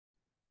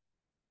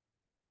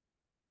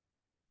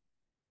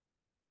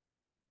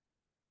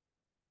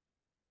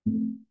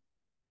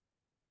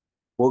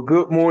Well,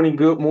 good morning,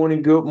 good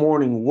morning, good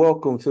morning.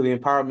 Welcome to the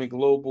Empowerment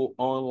Global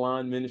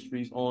Online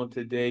Ministries on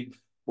today,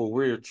 where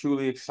we're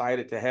truly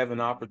excited to have an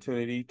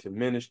opportunity to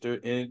minister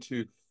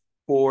into,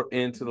 pour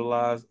into the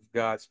lives of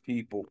God's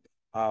people.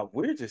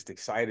 We're just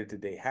excited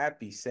today.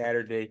 Happy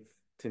Saturday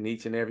to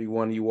each and every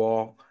one of you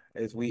all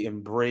as we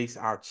embrace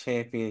our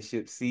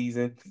championship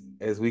season,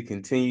 as we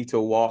continue to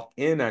walk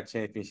in our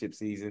championship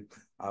season.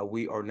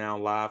 We are now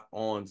live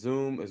on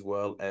Zoom as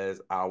well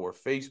as our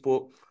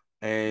Facebook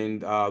and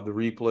the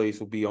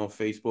replays will be on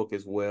Facebook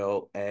as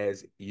well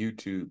as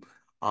YouTube.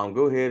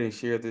 Go ahead and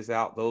share this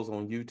out. Those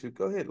on YouTube,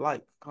 go ahead,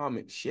 like,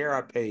 comment, share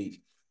our page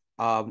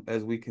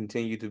as we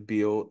continue to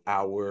build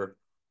our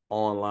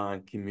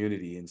online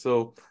community. And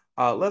so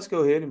let's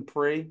go ahead and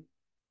pray.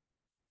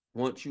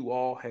 Once you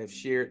all have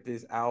shared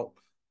this out,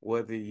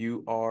 whether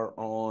you are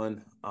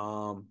on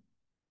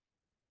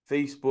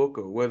Facebook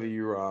or whether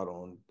you're out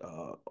on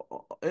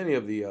any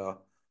of the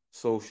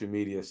social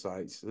media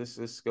sites.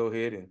 Let's go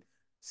ahead and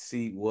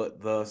see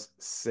what thus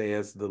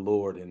says the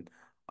Lord. And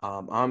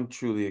I'm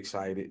truly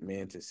excited,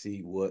 man, to see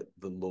what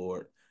the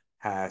Lord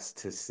has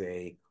to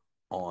say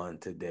on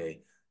today.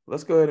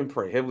 Let's go ahead and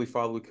pray. Heavenly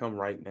Father, we come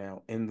right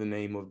now in the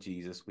name of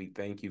Jesus. We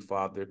thank you,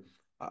 Father.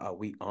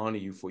 We honor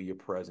you for your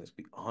presence.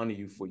 We honor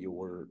you for your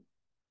word.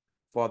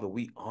 Father,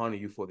 we honor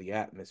you for the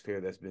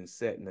atmosphere that's been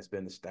set and that's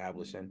been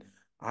established. And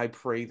I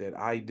pray that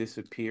I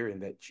disappear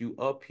and that you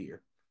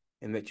appear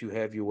and that you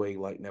have your way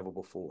like never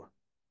before.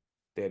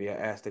 Daddy, I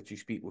ask that you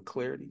speak with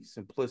clarity,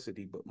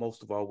 simplicity, but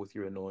most of all with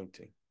your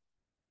anointing.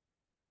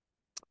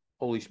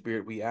 Holy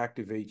Spirit, we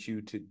activate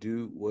you to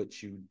do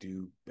what you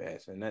do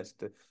best, and that's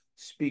to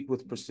speak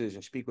with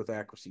precision, speak with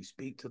accuracy,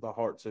 speak to the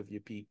hearts of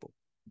your people.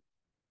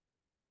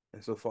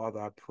 And so,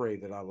 Father, I pray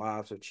that our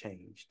lives are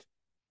changed,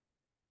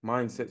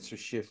 mindsets are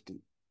shifted,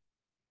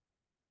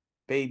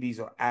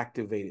 babies are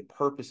activated,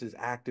 purpose is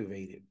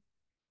activated.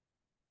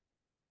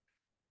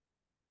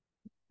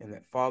 And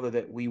that, Father,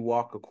 that we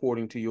walk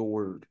according to your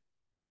word.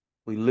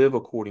 We live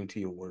according to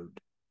your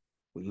word.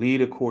 We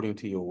lead according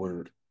to your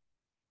word.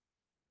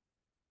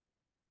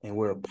 And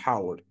we're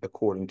empowered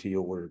according to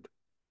your word.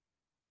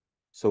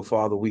 So,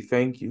 Father, we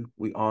thank you.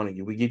 We honor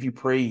you. We give you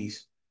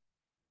praise.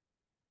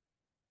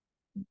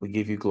 We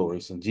give you glory.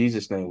 It's in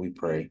Jesus' name we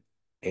pray.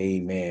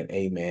 Amen.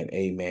 Amen.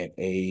 Amen.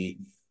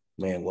 Amen.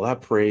 Well, I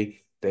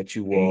pray that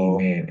you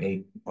all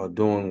are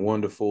doing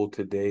wonderful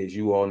today. As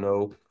you all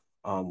know,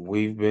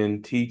 we've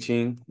been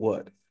teaching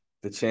what?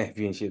 The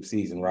championship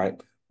season, right?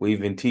 We've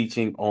been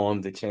teaching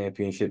on the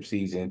championship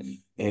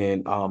season.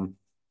 And I'm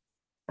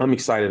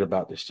excited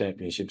about this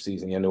championship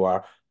season. You know,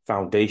 our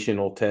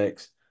foundational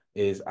text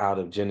is out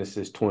of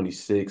Genesis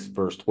 26,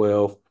 verse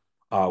 12.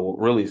 Well,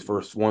 really, it's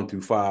verse 1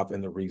 through 5,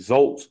 and the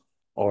results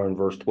are in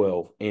verse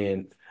 12.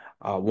 And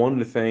one of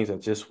the things I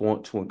just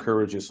want to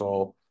encourage us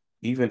all,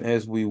 even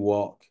as we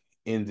walk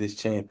in this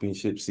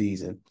championship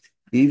season,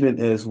 even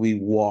as we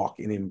walk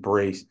and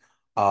embrace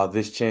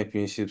this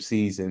championship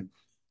season,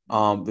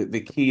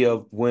 the key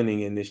of winning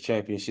in this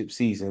championship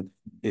season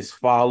is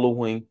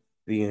following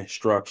the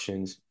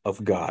instructions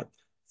of God,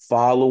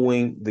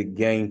 following the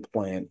game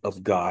plan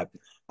of God,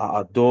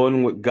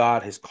 doing what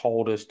God has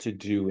called us to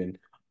do. And,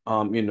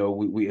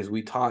 we as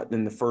we taught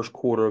in the first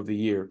quarter of the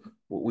year,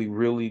 what we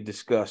really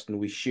discussed and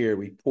we shared,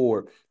 we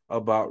poured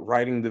about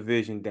writing the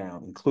vision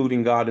down,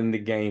 including God in the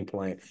game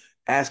plan,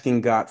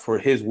 asking God for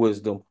his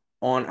wisdom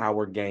on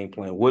our game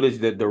plan. What is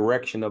the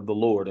direction of the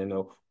Lord? And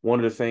one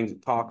of the things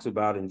it talks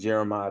about in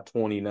Jeremiah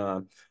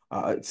 29,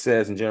 it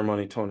says in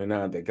Jeremiah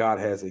 29 that God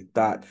has a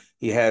thought.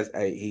 He has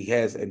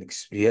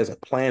a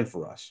plan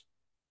for us.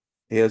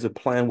 He has a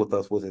plan with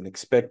us with an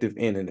expected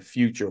end and a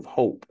future of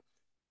hope,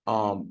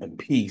 and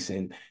peace.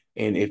 And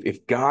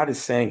if God is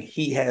saying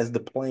he has the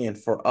plan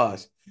for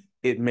us,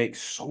 it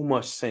makes so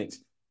much sense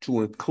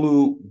to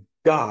include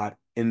God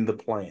in the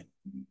plan.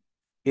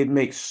 It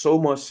makes so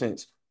much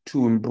sense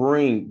to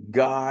bring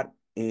God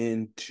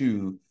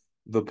into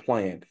the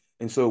plan.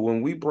 And so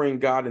when we bring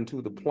God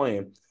into the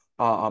plan,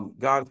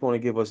 God's going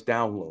to give us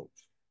downloads.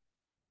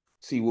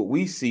 See, what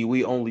we see,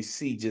 we only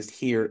see just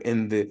here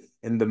in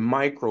the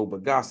micro,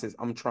 but God says,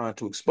 I'm trying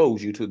to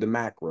expose you to the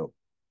macro.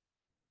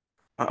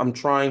 I'm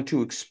trying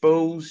to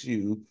expose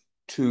you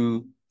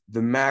to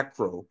the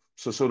macro.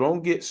 So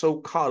don't get so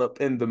caught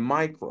up in the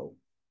micro.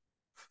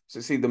 So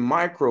see, the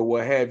micro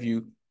will have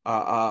you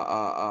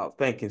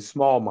thinking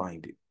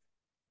small-minded.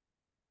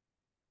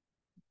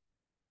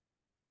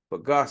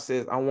 But God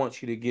says, I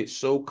want you to get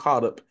so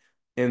caught up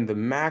in the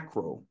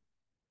macro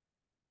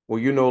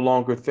where you're no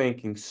longer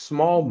thinking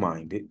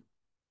small-minded,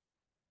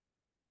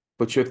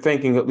 but you're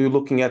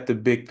looking at the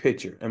big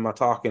picture. Am I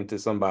talking to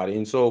somebody?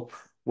 And so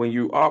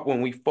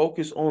when we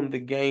focus on the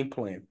game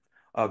plan,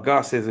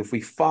 God says if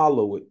we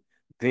follow it,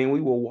 then we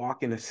will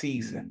walk in a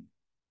season.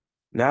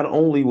 Not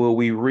only will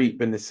we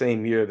reap in the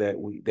same year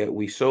that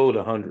we sowed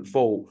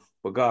 100-fold,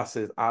 but God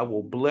says, I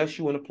will bless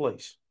you in a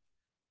place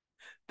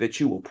that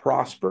you will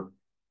prosper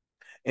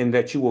and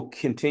that you will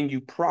continue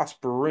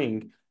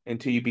prospering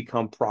until you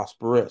become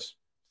prosperous.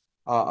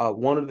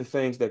 One of the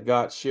things that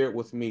God shared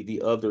with me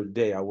the other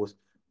day, I was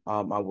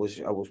I was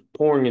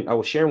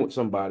sharing with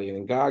somebody, and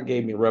then God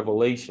gave me a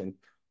revelation.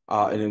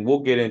 And then we'll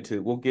get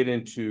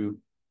into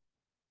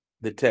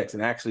the text,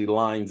 and actually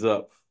lines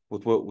up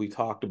with what we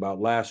talked about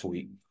last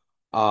week.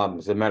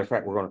 As a matter of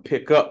fact, we're going to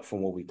pick up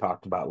from what we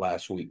talked about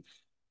last week.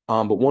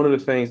 But one of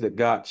the things that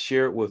God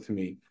shared with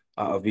me,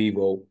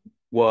 Avivo,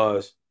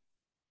 was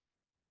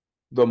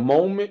the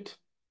moment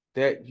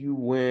that you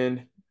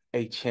win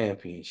a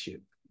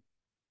championship.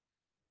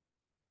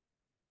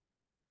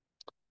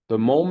 The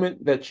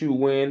moment that you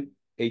win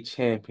a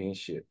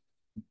championship,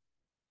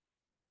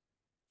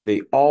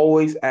 they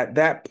always at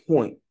that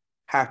point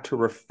have to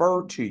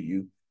refer to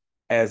you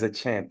as a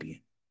champion.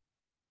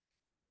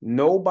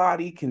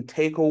 Nobody can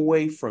take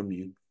away from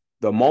you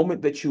the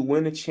moment that you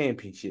win a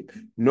championship.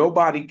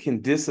 Nobody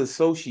can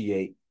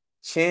disassociate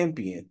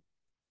champion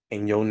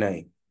in your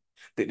name.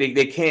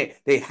 They can't,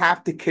 they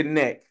have to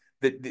connect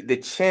the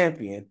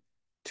champion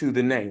to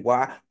the name.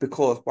 Why?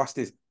 Because watch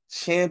this,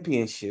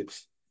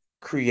 championships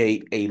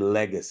create a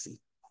legacy.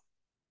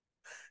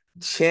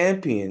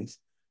 Champions,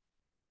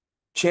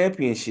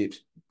 championships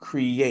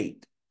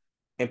create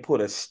and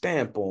put a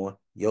stamp on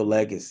your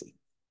legacy.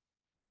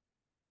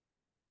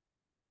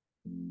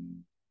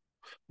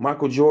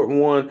 Michael Jordan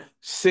won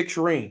 6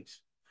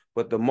 rings,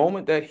 but the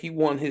moment that he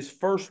won his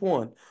first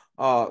one,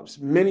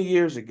 many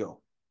years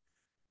ago,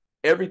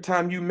 every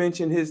time you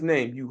mention his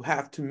name, you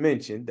have to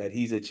mention that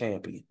he's a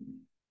champion.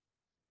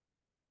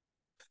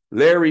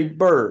 Larry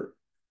Bird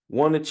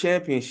won a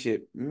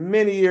championship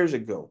many years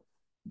ago,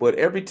 but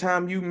every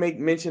time you make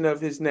mention of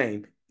his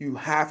name, you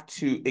have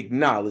to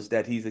acknowledge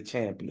that he's a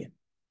champion.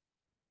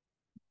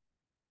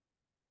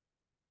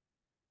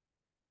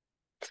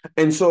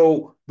 And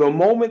so the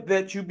moment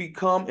that you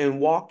become and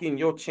walk in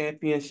your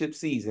championship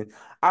season,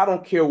 I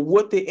don't care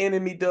what the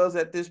enemy does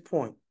at this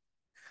point.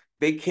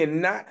 They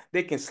can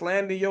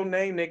slander your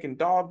name, they can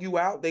dog you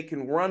out, they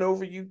can run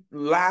over you,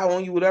 lie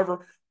on you,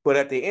 whatever. But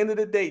at the end of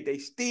the day, they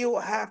still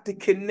have to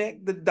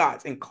connect the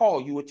dots and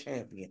call you a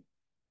champion.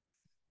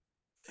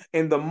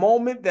 And the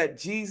moment that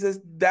Jesus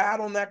died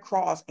on that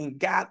cross and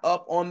got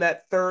up on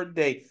that third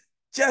day,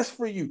 just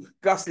for you,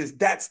 God says,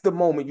 that's the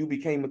moment you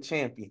became a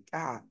champion.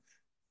 God.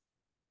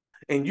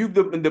 And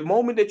the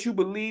moment that you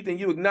believed and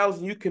you acknowledged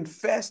and you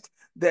confessed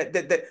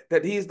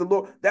that he is the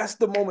Lord, that's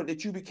the moment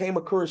that you became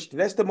a Christian.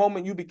 That's the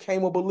moment you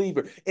became a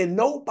believer. And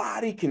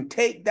nobody can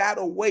take that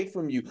away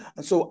from you.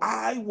 And so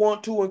I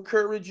want to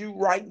encourage you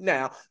right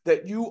now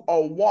that you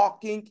are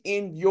walking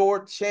in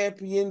your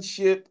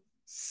championship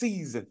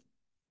season.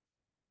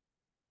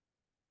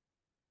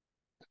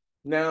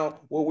 Now,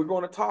 what we're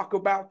going to talk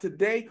about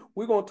today,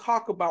 we're going to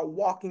talk about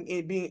walking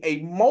in being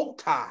a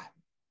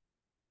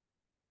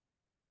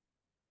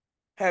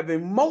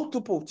having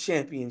multiple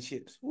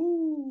championships.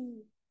 Ooh.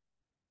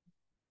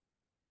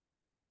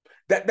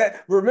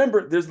 That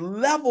remember, there's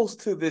levels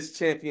to this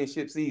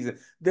championship season.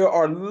 There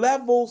are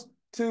levels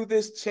to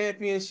this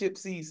championship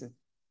season.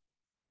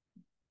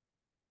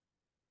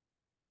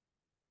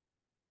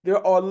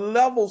 There are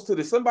levels to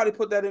this. Somebody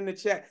put that in the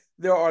chat.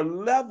 There are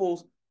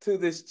levels to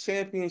this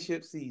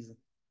championship season.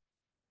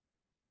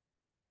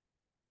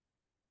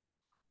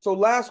 So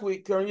last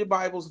week, turn your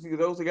Bibles. For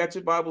those that got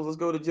your Bibles, let's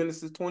go to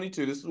Genesis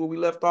 22. This is where we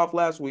left off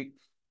last week.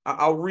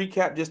 I'll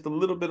recap just a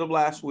little bit of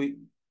last week.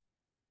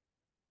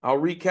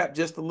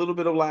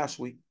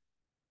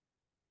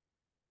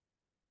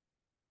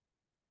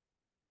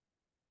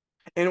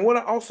 And what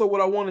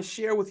I want to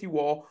share with you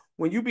all,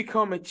 when you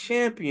become a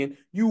champion,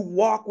 you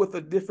walk with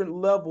a different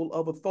level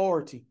of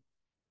authority.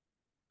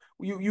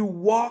 You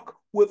walk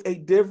with a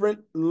different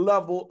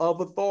level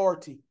of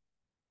authority.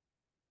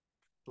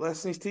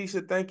 Blessings,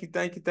 Tisha. Thank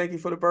you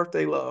for the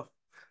birthday love.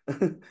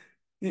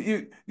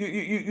 Here's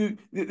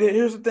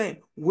the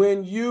thing.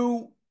 When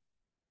you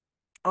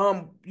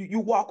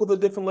walk with a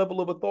different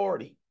level of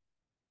authority.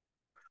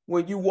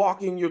 When you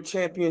walk in your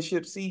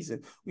championship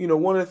season,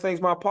 one of the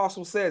things my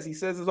apostle says, he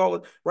says is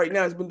all right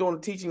now, he's been doing a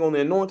teaching on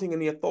the anointing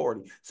and the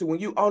authority. So when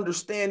you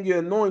understand your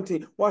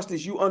anointing, watch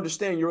this, you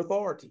understand your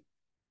authority.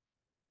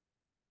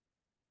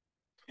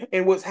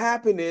 And what's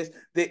happened is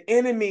the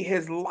enemy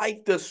has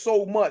liked us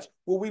so much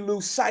where we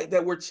lose sight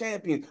that we're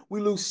champions. We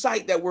lose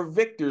sight that we're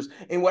victors.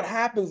 And what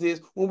happens is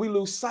when we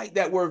lose sight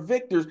that we're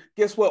victors,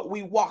 guess what?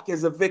 We walk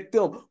as a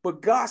victim.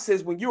 But God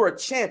says when you're a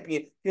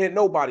champion, can't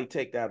nobody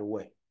take that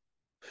away.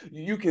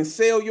 You can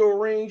sell your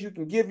rings, you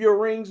can give your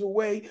rings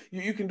away,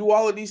 you can do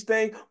all of these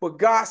things, but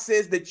God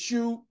says that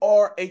you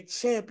are a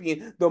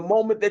champion. The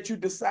moment that you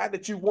decide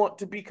that you want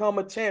to become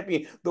a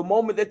champion, the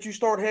moment that you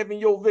start having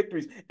your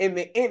victories,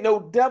 and no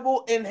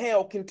devil in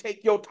hell can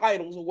take your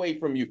titles away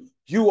from you.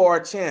 You are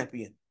a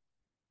champion.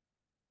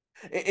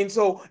 And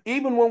so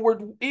even when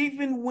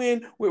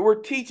we're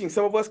teaching,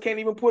 some of us can't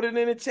even put it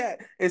in the chat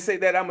and say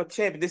that I'm a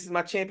champion. This is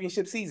my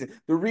championship season.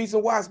 The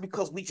reason why is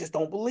because we just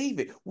don't believe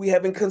it. We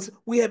haven't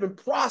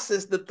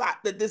processed the thought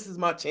that this is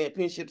my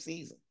championship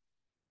season.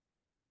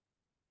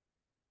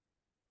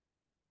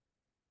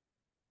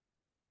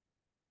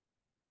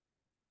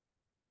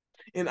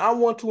 And I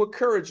want to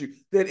encourage you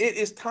that it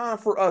is time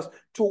for us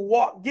to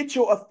walk, get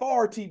your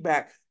authority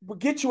back,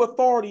 get your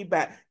authority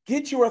back,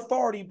 get your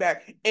authority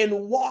back,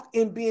 and walk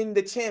in being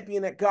the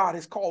champion that God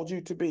has called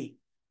you to be.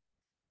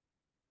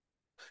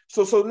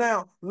 So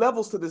now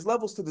levels to this,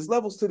 levels to this,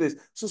 levels to this.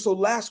 So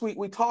last week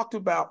we talked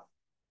about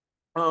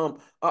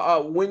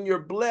when you're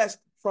blessed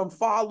from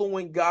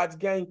following God's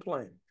game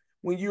plan.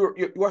 When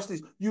you watch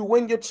this, you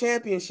win your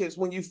championships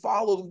when you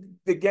follow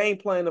the game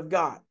plan of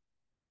God.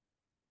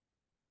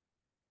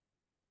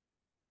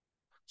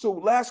 So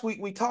last week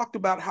we talked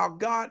about how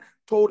God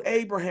told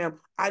Abraham,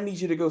 I need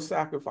you to go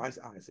sacrifice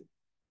Isaac.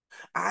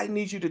 I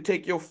need you to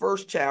take your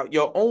first child,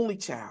 your only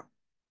child.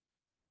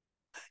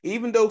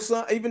 Even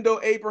though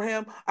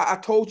Abraham, I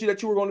told you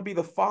that you were going to be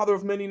the father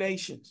of many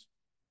nations.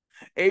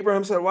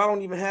 Abraham said, well, I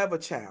don't even have a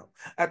child.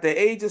 At the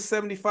age of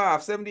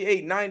 75,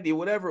 78, 90,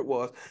 whatever it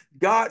was,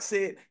 God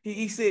said,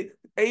 he said,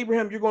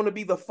 Abraham, you're going to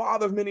be the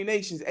father of many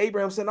nations.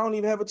 Abraham said, I don't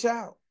even have a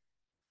child.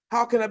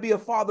 How can I be a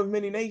father of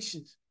many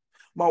nations?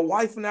 My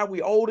wife and I,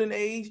 we old in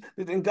age,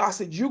 and God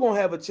said, you're going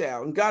to have a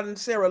child. And God and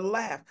Sarah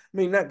laughed. I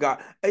mean, not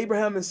God,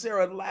 Abraham and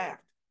Sarah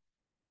laughed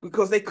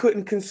because they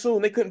couldn't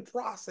consume, they couldn't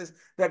process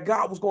that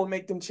God was going to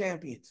make them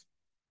champions.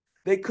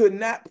 They could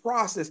not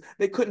process,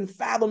 they couldn't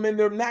fathom in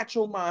their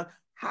natural mind,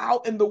 how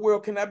in the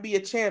world can I be a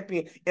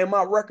champion and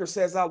my record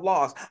says I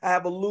lost? I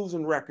have a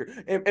losing record.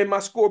 And my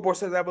scoreboard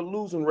says I have a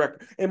losing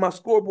record. And my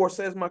scoreboard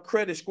says my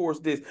credit score is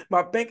this.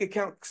 My bank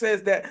account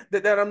says that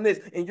I'm this.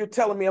 And you're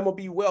telling me I'm going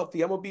to be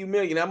wealthy. I'm going to be a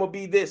millionaire. I'm going to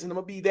be this and I'm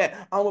going to be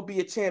that. I'm going to be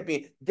a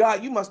champion.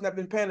 God, you must not have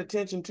been paying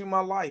attention to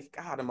my life.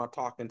 God, am I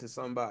talking to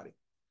somebody?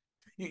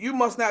 You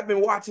must not have been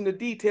watching the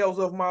details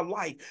of my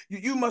life.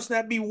 You must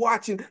not be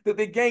watching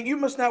the game. You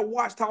must not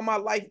watch how my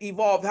life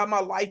evolved, how my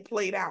life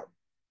played out.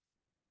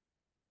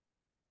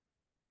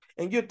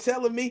 And you're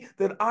telling me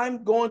that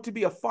I'm going to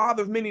be a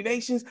father of many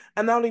nations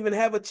and I don't even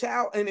have a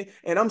child and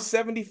I'm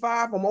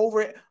 75, I'm over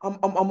it, I'm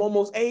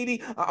almost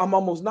 80, I'm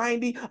almost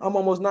 90, I'm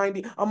almost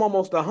 90, I'm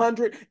almost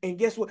 100. And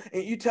guess what?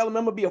 And you telling me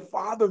I'm going to be a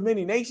father of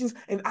many nations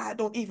and I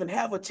don't even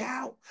have a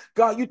child?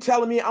 God, you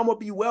telling me I'm going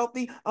to be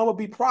wealthy, I'm going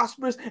to be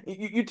prosperous,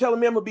 you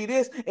telling me I'm going to be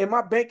this and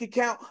my bank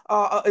account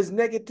is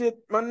negative,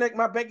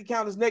 my bank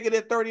account is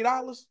negative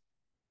 $30?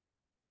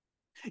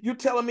 You're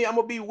telling me I'm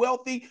gonna be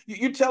wealthy.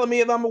 You're telling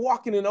me that I'm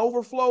walking in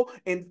overflow,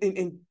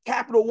 and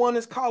Capital One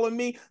is calling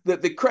me.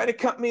 The credit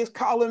company is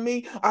calling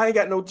me. I ain't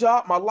got no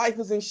job. My life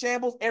is in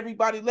shambles.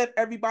 Everybody left.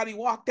 Everybody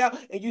walked out.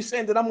 And you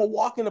saying that I'm gonna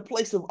walk in a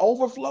place of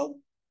overflow?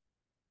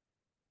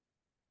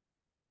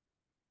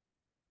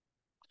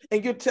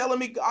 And you're telling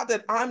me, God,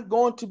 that I'm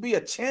going to be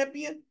a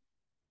champion?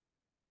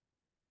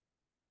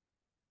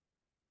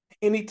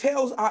 And he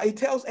tells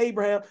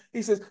Abraham,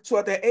 he says, so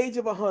at the age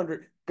of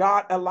 100,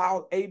 God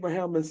allowed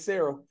Abraham and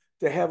Sarah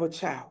to have a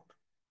child.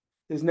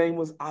 His name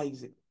was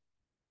Isaac.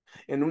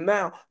 And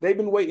now they've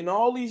been waiting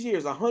all these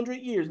years, 100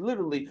 years,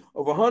 literally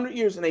over 100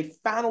 years, and they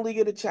finally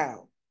get a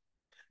child.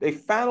 They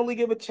finally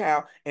give a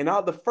child. And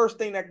now the first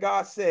thing that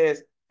God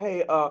says,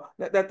 hey,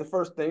 that's the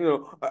first thing,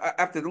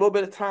 after a little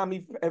bit of time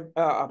he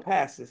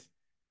passes,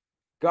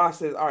 God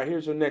says, all right,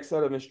 here's your next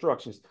set of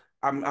instructions.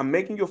 I'm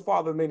making you a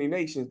father of many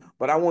nations,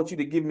 but I want you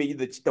to give me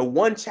the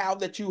one child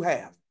that you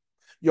have,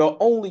 your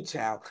only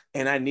child,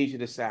 and I need you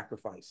to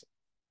sacrifice it.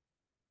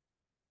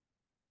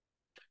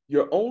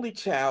 Your only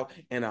child,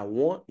 and I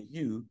want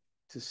you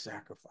to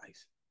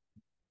sacrifice.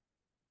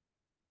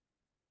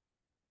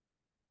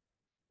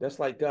 That's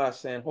like God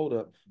saying, hold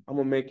up, I'm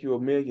going to make you a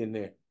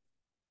millionaire,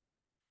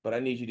 but I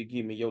need you to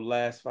give me your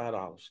last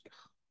 $5.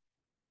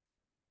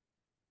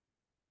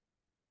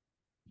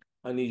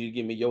 I need you to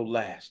give me your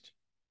last.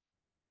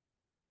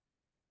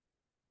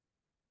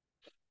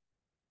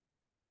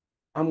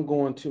 I'm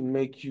going to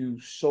make you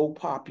so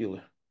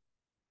popular,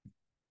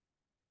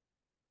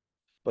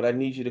 but I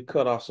need you to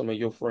cut off some of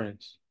your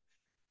friends.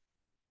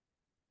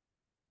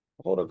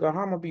 Hold up, God,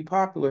 how am I going to be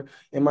popular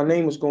and my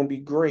name is going to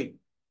be great,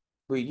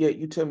 but yet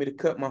you tell me to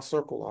cut my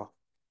circle off?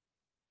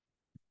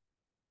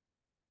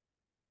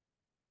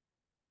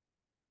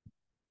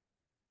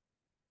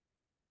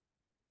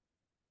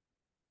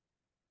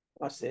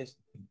 I says,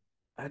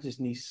 I just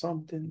need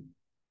something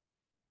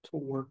to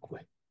work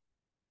with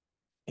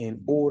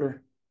in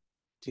order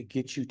to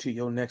get you to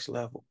your next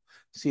level.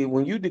 See,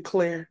 when you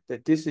declare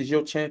that this is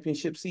your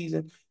championship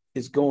season,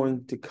 it's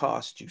going to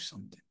cost you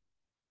something.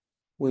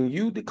 When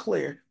you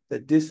declare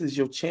that this is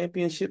your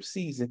championship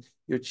season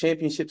is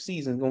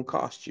going to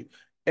cost you.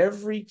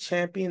 Every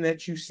champion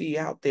that you see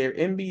out there,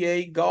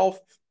 NBA, golf,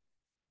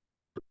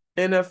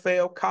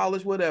 NFL,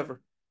 college,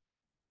 whatever,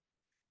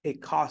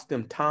 it cost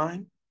them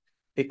time,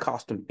 it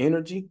cost them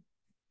energy,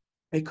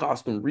 it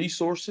cost them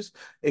resources.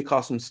 It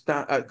cost them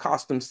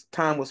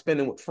time with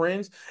spending with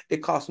friends. It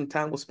cost them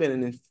time with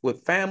spending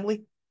with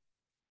family.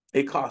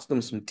 It cost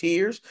them some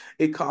tears.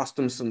 It cost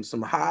them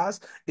some highs.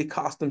 It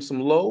cost them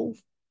some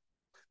lows.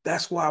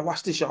 That's why,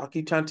 watch this, y'all. I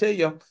keep trying to tell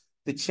y'all,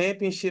 the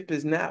championship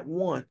is not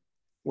won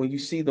when you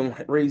see them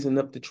raising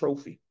up the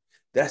trophy.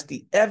 That's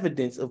the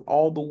evidence of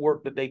all the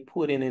work that they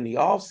put in the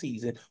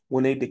offseason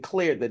when they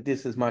declared that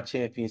this is my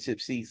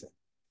championship season.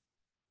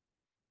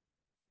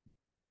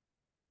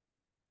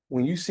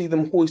 when you see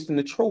them hoisting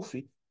the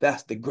trophy,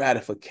 that's the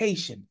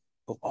gratification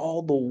of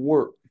all the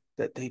work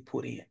that they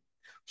put in.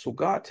 So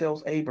God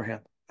tells Abraham,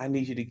 I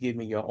need you to give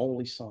me your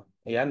only son.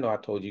 Hey, I know I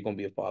told you you're going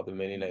to be a father of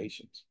many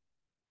nations.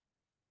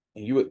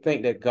 And you would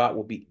think that God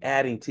will be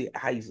adding to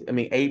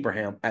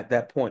Abraham at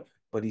that point,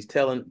 but he's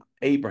telling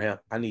Abraham,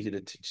 I need you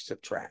to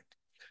subtract.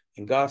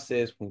 And God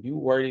says, when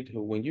you're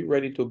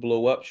ready to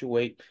blow up your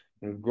weight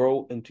and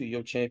grow into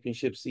your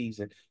championship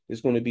season,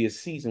 there's going to be a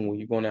season where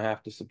you're going to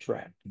have to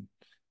subtract.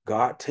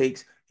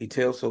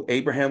 So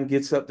Abraham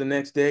gets up the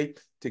next day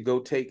to go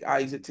take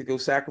Isaac to go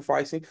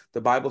sacrificing.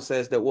 The Bible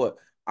says that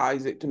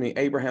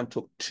Abraham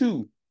took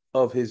 2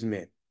 of his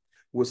men,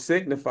 which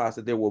signifies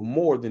that there were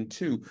more than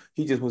 2.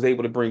 He just was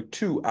able to bring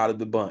 2 out of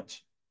the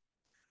bunch.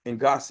 And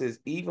God says,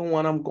 even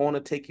when I'm going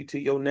to take you to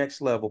your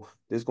next level,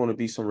 there's going to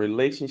be some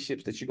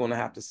relationships that you're going to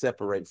have to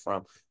separate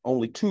from.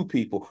 Only 2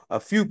 people, a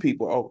few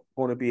people are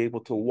going to be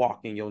able to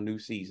walk in your new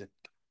season.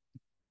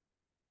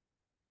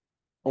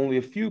 Only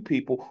a few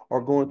people are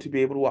going to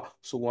be able to walk.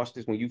 So watch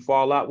this. When you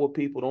fall out with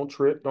people, don't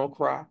trip, don't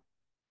cry,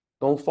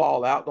 don't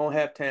fall out, don't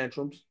have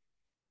tantrums.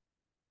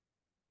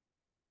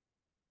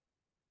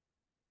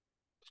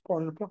 It's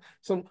part of the point.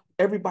 So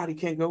everybody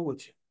can't go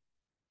with you.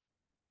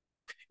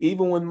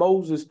 Even when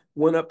Moses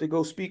went up to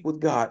go speak with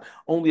God,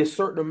 only a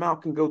certain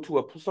amount can go to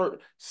a certain.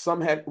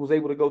 Was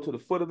able to go to the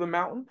foot of the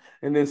mountain,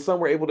 and then some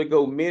were able to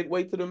go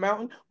midway to the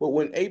mountain. But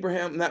when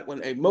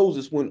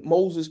Moses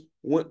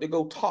went to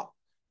go talk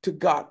to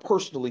God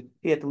personally,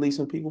 he had to leave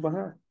some people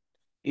behind.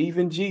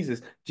 Even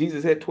Jesus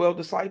had 12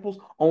 disciples.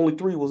 Only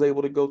 3 was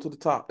able to go to the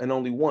top, and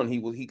only 1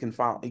 he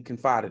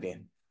confided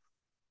in.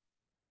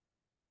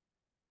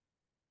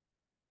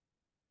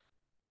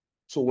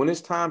 So when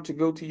it's time to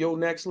go to your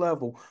next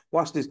level,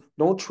 watch this.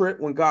 Don't trip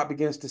when God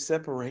begins to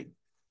separate.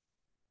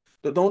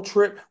 Don't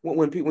trip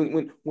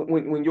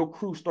when your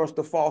crew starts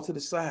to fall to the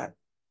side.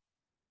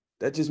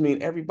 That just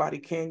means everybody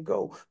can't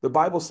go. The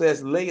Bible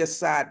says, lay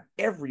aside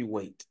every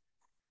weight.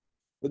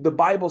 The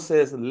Bible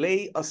says,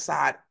 lay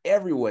aside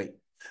every weight.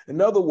 In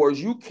other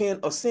words, you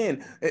can't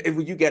ascend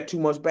if you got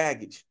too much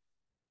baggage.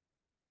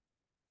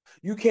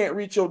 You can't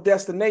reach your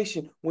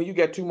destination when you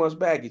got too much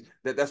baggage.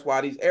 That's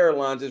why these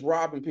airlines is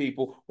robbing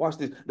people. Watch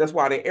this. That's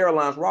why the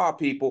airlines rob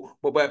people,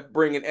 but by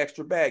bringing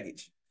extra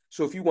baggage.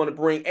 So if you want to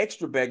bring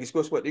extra baggage,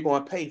 guess what? You're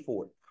going to pay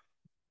for it.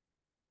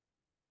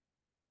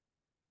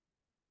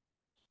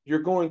 You're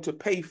going to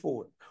pay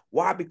for it.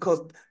 Why?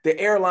 Because the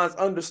airlines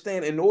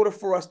understand in order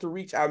for us to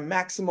reach our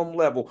maximum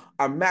level,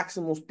 our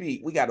maximum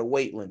speed, we got a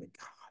weight limit.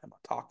 God, am I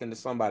talking to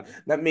somebody?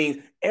 That means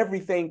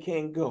everything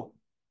can go.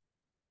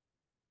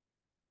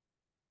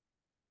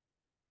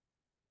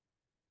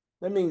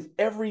 That means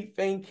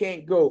everything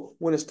can't go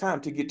when it's time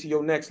to get to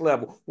your next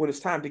level, when it's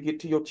time to get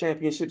to your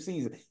championship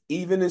season.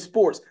 Even in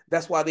sports,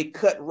 that's why they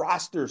cut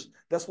rosters.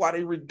 That's why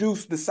they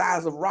reduce the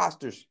size of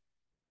rosters.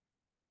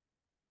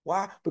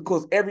 Why?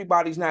 Because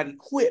everybody's not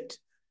equipped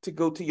to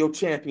go to your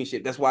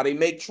championship. That's why they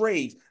make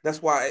trades.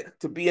 That's why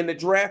to be in the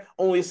draft,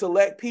 only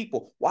select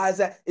people. Why is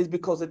that? It's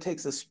because it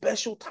takes a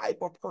special type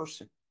of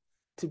person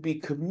to be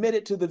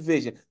committed to the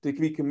vision, to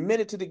be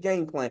committed to the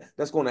game plan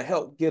that's going to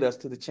help get us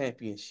to the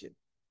championship.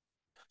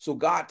 So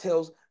God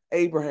tells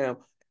Abraham,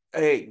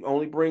 hey,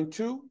 only bring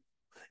 2.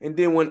 And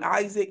then when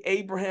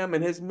Abraham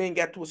and his men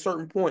got to a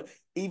certain point,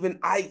 even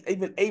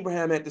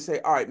Abraham had to say,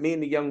 all right, me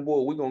and the young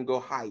boy, we're going to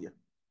go higher.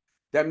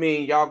 That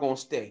means y'all going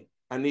to stay.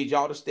 I need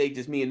y'all to stay.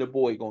 Just me and the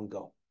boy going to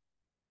go.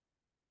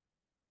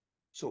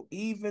 So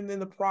even in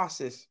the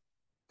process,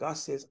 God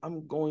says,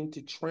 I'm going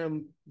to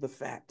trim the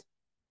fat.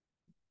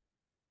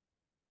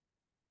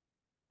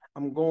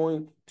 I'm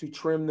going to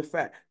trim the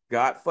fat.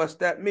 God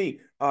fussed at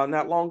me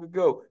not long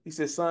ago. He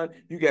said, son,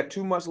 you got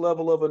too much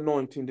level of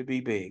anointing to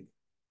be big.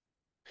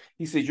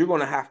 He says, you're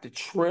going to have to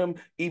trim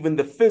even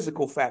the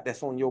physical fat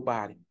that's on your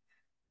body.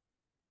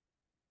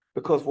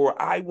 Because where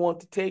I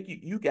want to take you,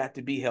 you got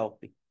to be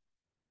healthy.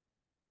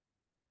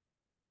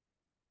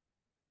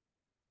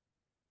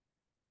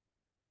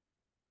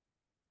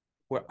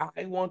 Where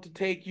I want to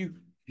take you,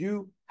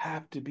 you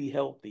have to be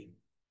healthy.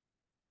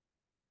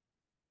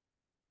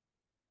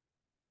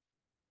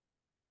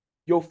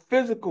 Your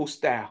physical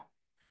style,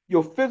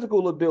 your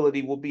physical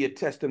ability will be a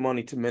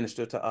testimony to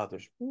minister to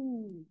others.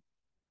 Ooh.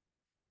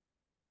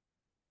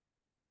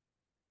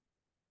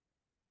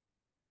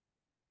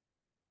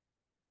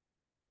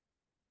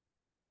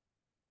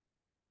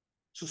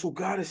 So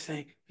God is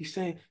saying, he's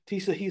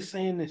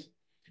saying this.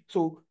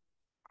 So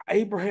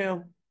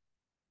Abraham,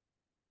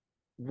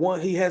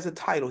 he has a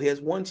title. He has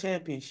 1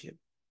 championship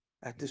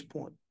at this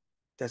point.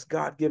 That's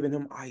God giving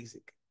him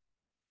Isaac.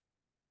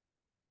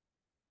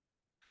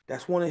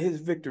 That's one of his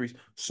victories.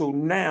 So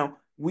now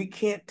we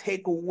can't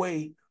take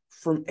away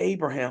from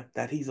Abraham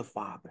that he's a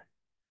father.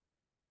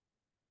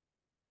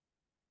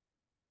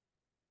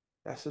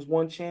 That's his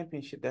 1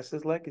 championship. That's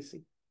his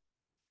legacy.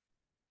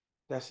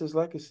 That's his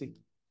legacy.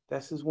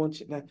 That's his one.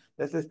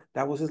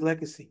 That was his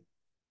legacy.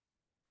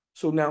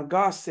 So now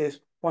God says,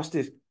 watch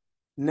this.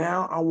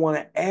 Now I want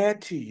to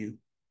add to you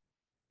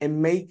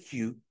and make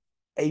you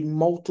a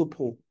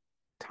multiple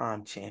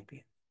time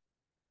champion.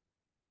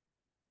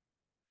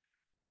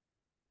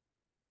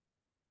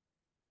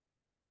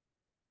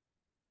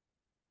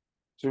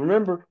 So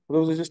remember, for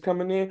those that are just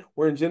coming in,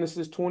 we're in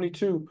Genesis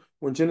 22.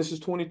 We're in Genesis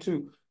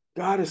 22.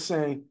 God is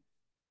saying,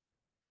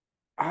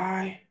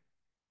 I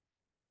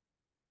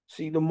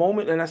see the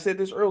moment, and I said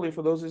this earlier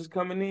for those that are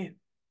coming in,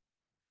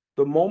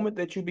 the moment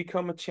that you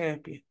become a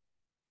champion,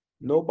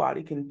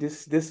 nobody can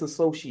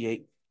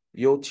disassociate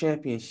your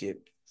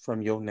championship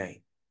from your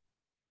name.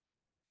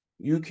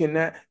 You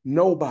cannot,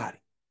 nobody.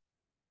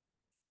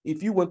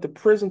 If you went to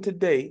prison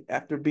today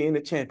after being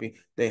a champion,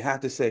 they have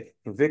to say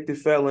convicted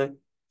felon,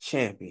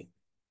 champion.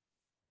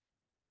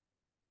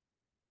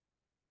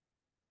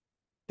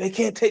 They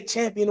can't take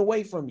champion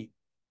away from you.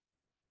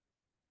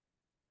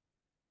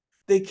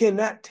 They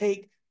cannot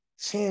take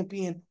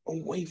champion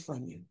away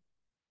from you.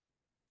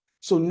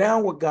 So now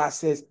what God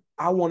says,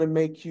 I want to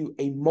make you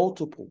a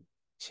multiple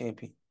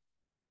champion.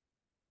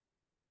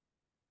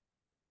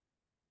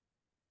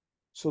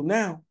 So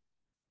now,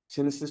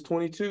 Genesis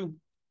 22,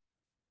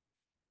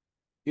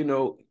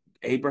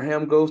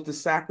 Abraham goes to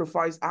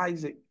sacrifice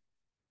Isaac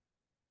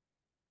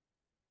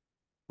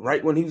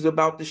right when he was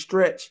about to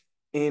stretch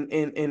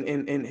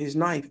in his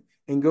knife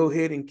and go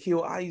ahead and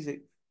kill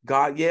Isaac.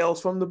 God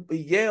yells he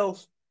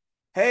yells,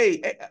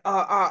 hey,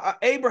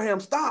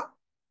 Abraham, stop.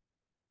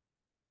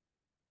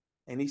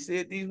 And he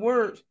said these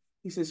words.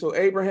 He said, so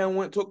Abraham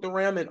went, took the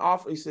ram and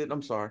offered. He said,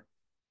 I'm sorry.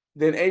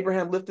 Then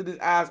Abraham lifted his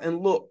eyes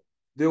and looked.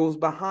 There was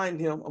behind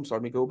him. I'm sorry,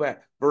 let me go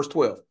back. Verse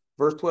 12.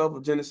 Verse 12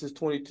 of Genesis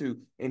 22.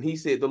 And he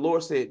said, the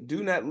Lord said,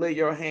 do not lay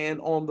your hand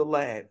on the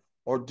lad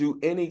or do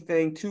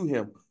anything to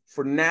him.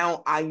 For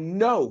now I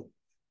know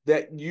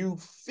that you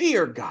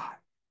fear God.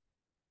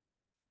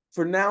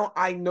 For now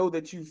I know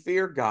that you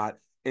fear God.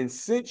 And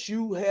since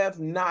you have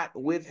not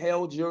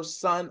withheld your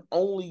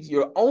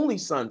only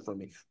son from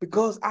me,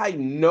 because I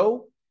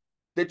know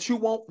that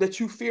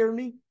you fear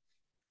me,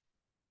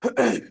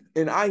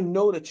 and I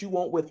know that you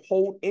won't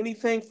withhold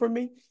anything from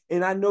me,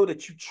 and I know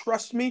that you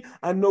trust me.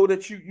 I know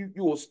that you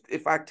will,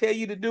 if I tell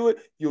you to do it,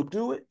 you'll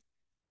do it.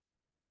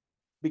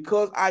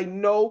 Because I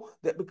know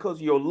that because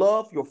of your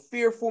love, your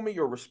fear for me,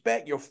 your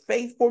respect, your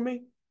faith for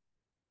me,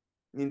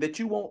 and that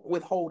you won't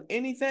withhold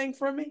anything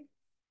from me.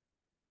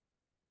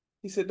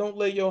 He said, don't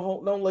lay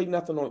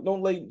nothing on,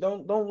 don't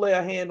lay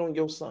a hand on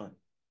your son.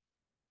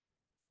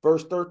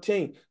 Verse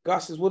 13, God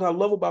says, what I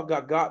love about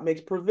God, God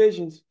makes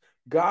provisions.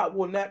 God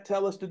will not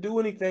tell us to do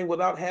anything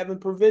without having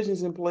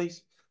provisions in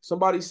place.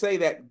 Somebody say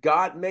that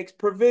God makes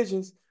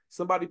provisions.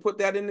 Somebody put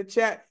that in the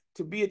chat.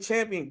 To be a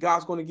champion,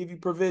 God's going to give you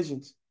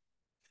provisions.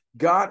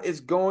 God is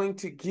going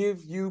to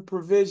give you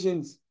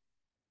provisions.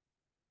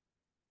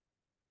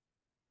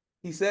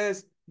 He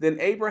says, then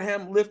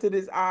Abraham lifted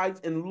his eyes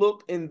and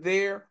looked, and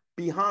there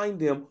behind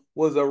him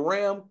was a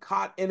ram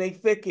caught in a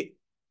thicket.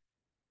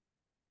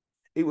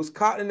 He was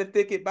caught in the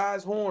thicket by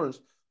his horns.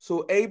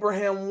 So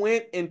Abraham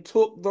went and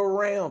took the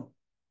ram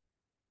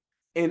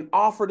and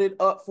offered it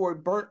up for a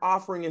burnt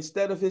offering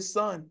instead of his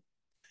son.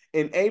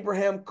 And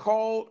Abraham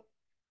called,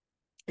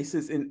 he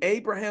says, and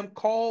Abraham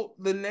called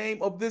the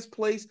name of this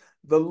place,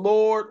 the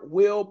Lord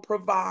will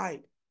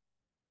provide.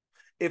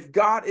 If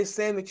God is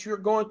saying that you're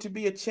going to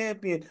be a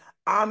champion,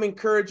 I'm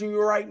encouraging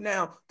you right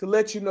now to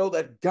let you know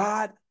that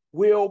God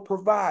will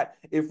provide.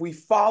 If we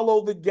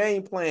follow the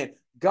game plan,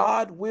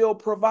 God will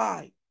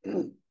provide.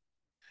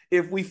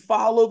 If we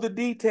follow the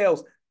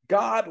details,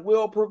 God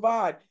will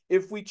provide.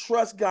 If we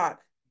trust God,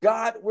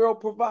 God will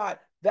provide.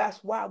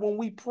 That's why when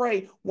we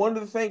pray, one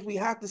of the things we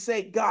have to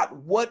say, God,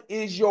 what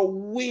is your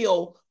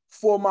will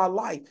for my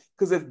life?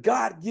 Because if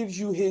God gives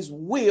you his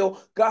will,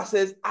 God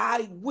says,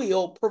 I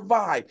will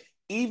provide.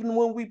 Even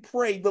when we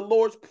pray the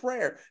Lord's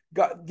Prayer,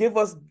 God, give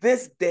us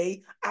this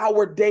day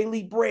our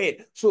daily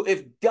bread. So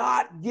if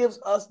God gives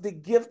us the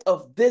gift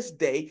of this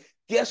day,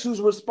 guess whose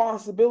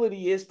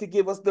responsibility is to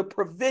give us the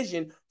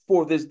provision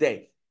for this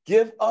day?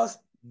 Give us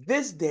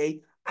this day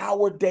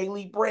our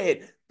daily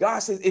bread. God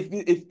says,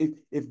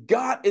 if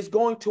God is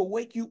going to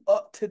wake you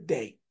up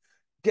today,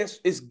 guess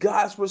it's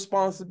God's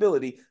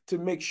responsibility to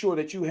make sure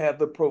that you have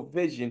the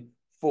provision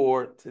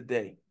for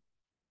today.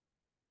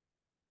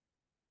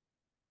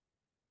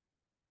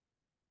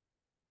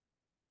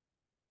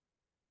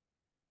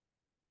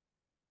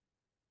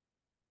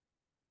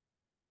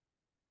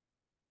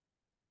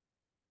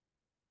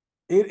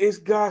 It is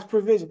God's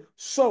provision.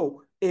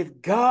 So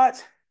if God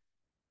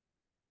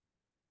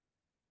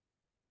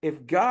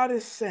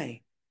is saying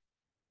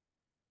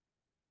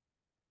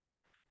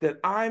that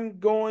I'm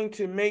going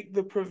to make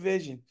the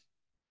provisions,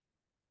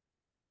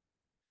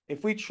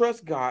 if we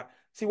trust God,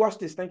 see, watch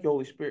this. Thank you,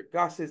 Holy Spirit.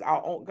 God says,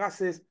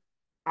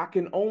 I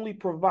can only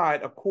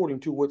provide according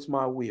to what's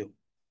my will.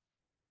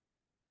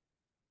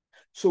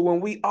 So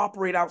when we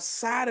operate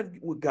outside of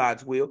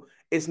God's will,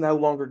 it's no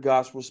longer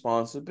God's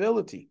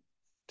responsibility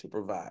to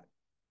provide.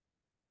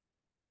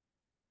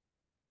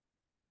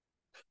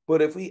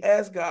 But if we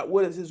ask God,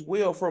 what is his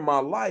will for my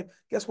life?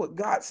 Guess what?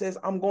 God says,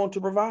 I'm going to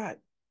provide.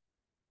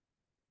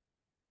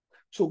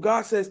 So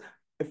God says,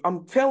 If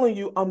I'm telling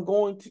you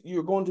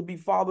you're going to be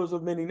fathers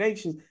of many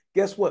nations,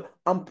 guess what?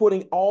 I'm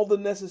putting all the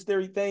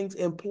necessary things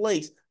in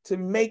place to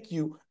make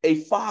you a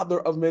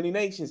father of many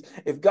nations.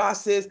 If God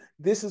says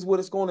this is what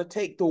it's going to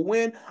take to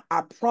win,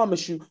 I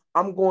promise you,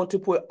 I'm going to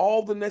put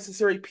all the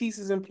necessary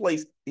pieces in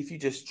place if you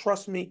just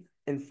trust me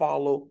and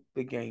follow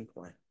the game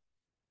plan.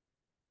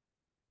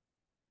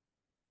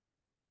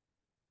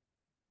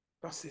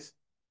 God says,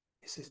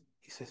 he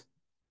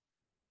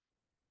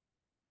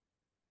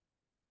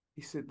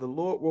said, the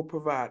Lord will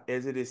provide,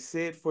 as it is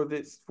said for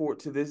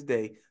to this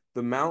day,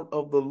 the mount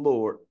of the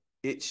Lord,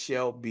 it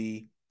shall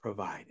be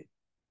provided.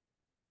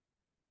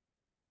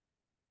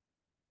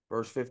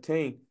 Verse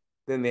 15,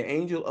 then the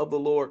angel of the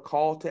Lord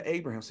called to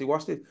Abraham. See,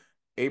 watch this.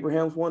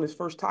 Abraham's won his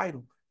first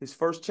title. His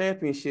first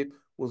championship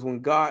was when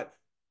God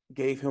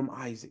gave him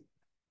Isaac.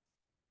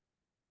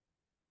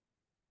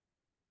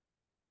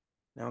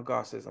 Now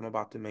God says, I'm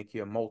about to make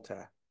you a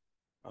multiple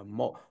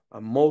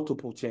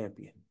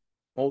champion.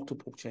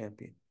 Multiple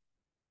champion.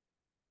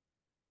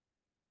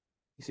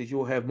 He says,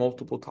 you'll have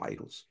multiple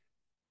titles.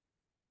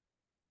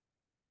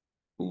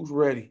 Who's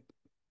ready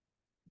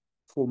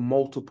for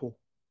multiple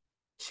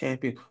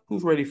champion?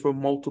 Who's ready for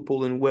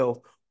multiple in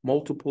wealth,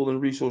 multiple in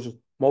resources,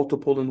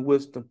 multiple in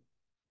wisdom?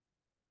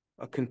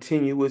 A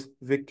continuous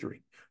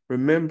victory.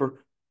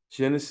 Remember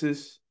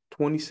Genesis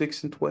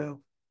 26 and 12.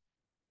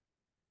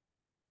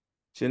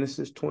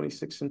 Genesis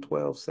 26 and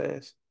 12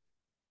 says,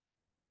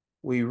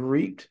 we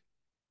reaped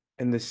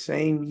in the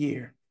same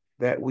year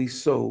that we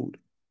sowed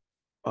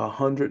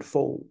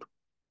 100-fold.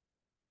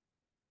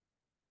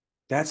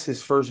 That's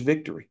his first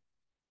victory.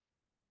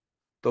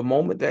 The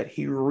moment that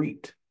he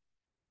reaped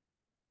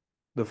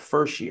the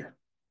first year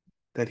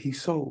that he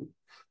sowed.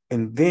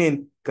 And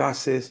then God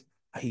says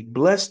he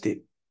blessed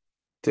it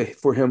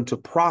for him to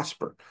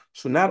prosper.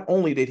 So not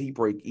only did he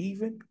break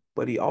even,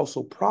 but he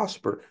also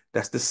prospered.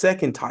 That's the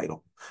second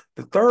title.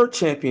 The third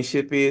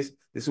championship is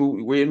this.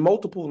 We're in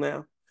multiple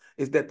now.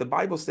 Is that the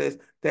Bible says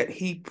that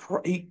he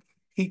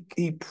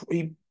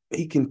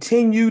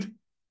continued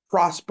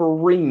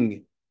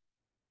prospering.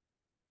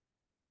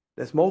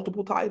 That's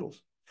multiple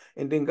titles.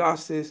 And then God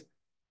says,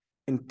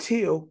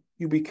 until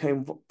you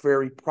became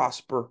very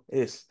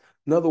prosperous.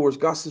 In other words,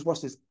 God says,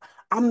 watch this.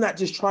 I'm not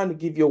just trying to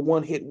give you a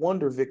one-hit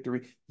wonder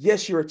victory.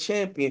 Yes, you're a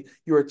champion,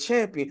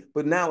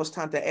 but now it's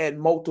time to add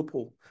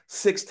multiple.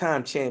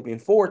 6-time champion,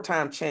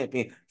 4-time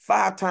champion,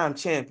 5-time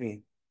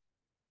champion.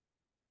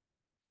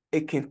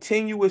 A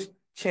continuous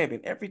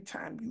champion. Every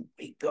time you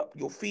wake up,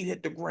 your feet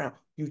hit the ground,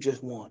 you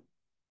just won.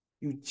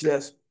 You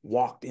just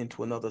walked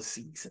into another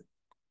season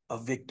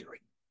of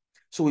victory.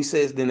 So he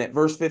says then at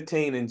verse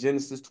 15 in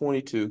Genesis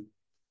 22,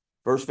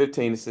 verse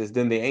 15, it says,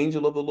 then the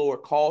angel of the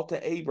Lord called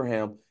to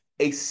Abraham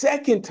a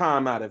second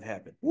time out of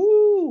heaven.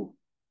 Woo!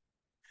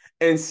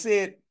 And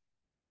said,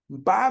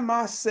 by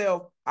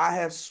myself I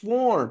have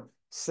sworn,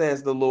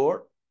 says the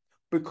Lord,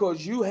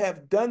 because you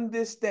have done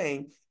this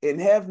thing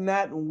and have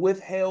not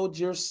withheld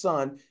your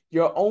son,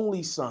 your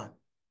only son.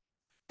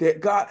 That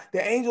God,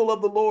 the angel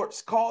of the Lord,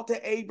 called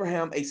to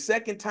Abraham a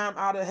second time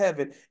out of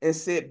heaven and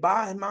said,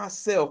 by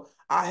myself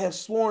I have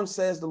sworn,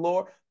 says the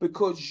Lord,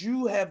 because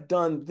you have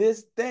done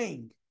this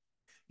thing.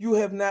 You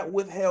have not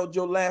withheld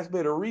your last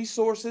bit of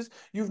resources.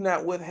 You've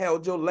not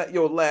withheld your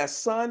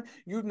last son.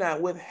 You've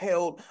not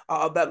withheld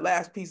that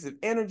last piece of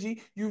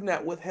energy. You've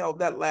not withheld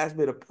that last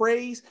bit of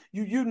praise.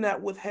 You've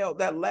not withheld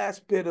that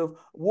last bit of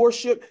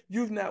worship.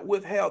 You've not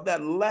withheld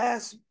that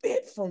last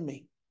bit from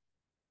me.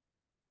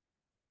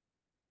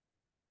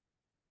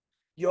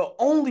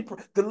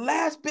 The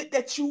last bit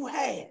that you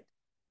had,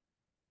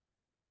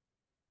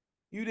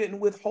 you didn't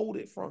withhold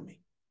it from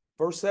me.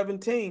 Verse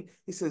 17,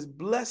 he says,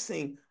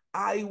 blessing,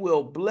 I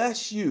will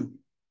bless you.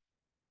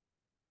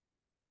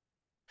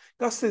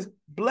 God says,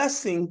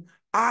 blessing,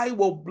 I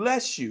will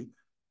bless you.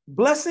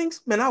 Blessings,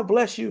 man, I'll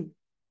bless you.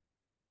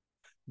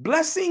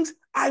 Blessings,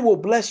 I will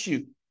bless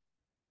you.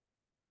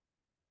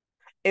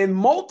 And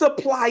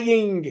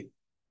multiplying,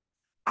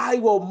 I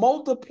will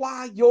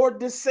multiply your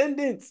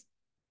descendants.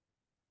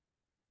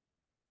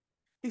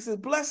 He says,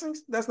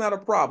 blessings, that's not a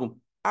problem.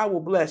 I will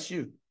bless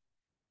you.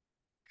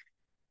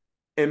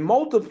 And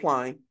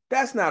multiplying,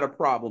 that's not a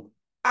problem.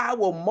 I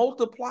will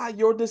multiply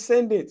your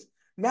descendants.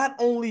 Not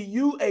only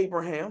you,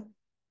 Abraham,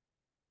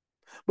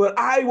 but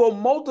I will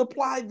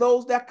multiply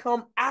those that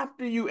come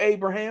after you,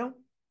 Abraham.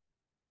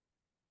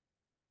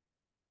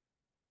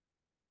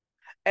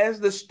 As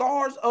the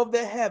stars of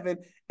the heaven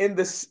and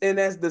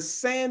as the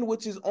sand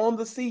which is on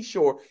the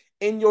seashore,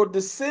 and your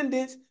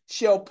descendants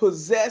shall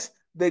possess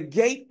the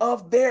gate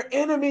of their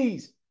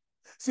enemies.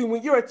 See,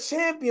 when you're a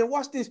champion,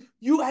 watch this,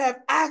 you have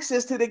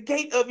access to the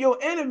gate of your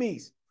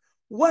enemies.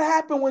 What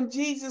happened when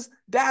Jesus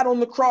died on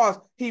the cross?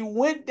 He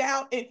went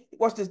down and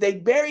watch this, they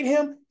buried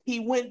him. He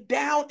went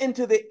down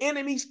into the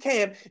enemy's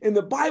camp. And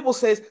the Bible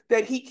says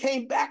that he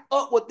came back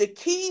up with the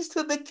keys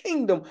to the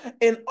kingdom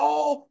and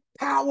all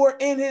power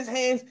in his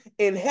hands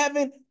in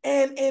heaven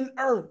and in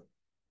earth.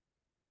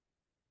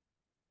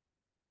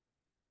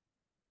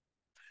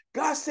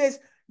 God says,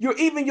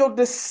 even your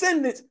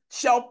descendants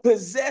shall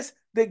possess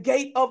the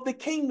gate of the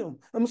kingdom.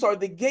 I'm sorry,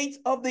 the gates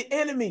of the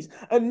enemies.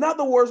 In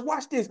other words,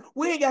 watch this.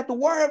 We ain't got to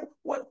worry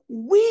what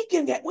we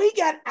can get. We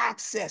got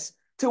access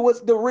to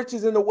what's the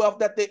riches and the wealth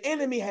that the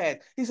enemy has.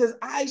 He says,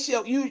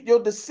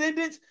 your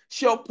descendants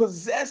shall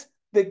possess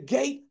the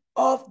gate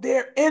of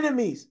their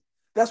enemies.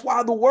 That's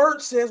why the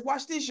word says,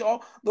 watch this,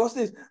 y'all. Watch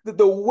this. That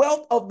the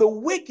wealth of the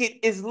wicked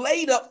is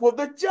laid up for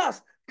the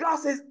just. God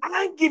says,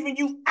 I'm giving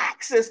you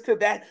access to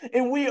that.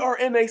 And we are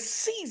in a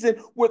season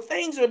where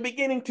things are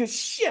beginning to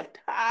shift.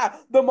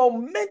 The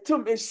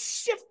momentum is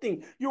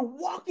shifting. You're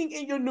walking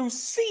in your new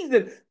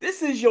season.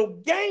 This is your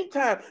game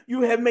time.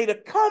 You have made a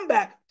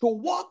comeback to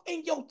walk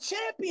in your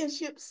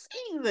championship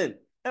season.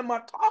 Am I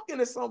talking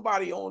to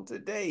somebody on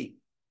today?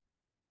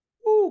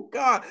 Oh,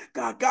 God,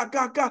 God, God,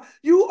 God, God.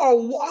 You are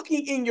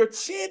walking in your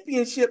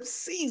championship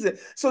season.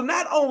 So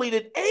not only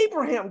did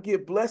Abraham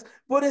get blessed,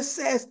 but it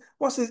says,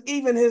 what says,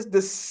 even his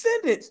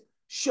descendants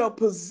shall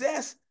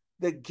possess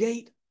the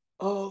gate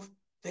of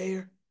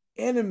their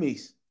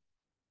enemies.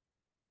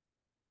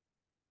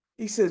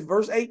 He says,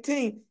 verse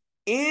 18,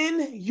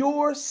 in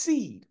your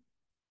seed.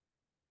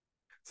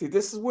 See,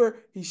 this is where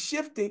he's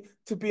shifting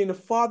to being the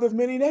father of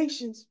many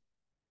nations.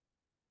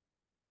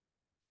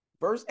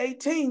 Verse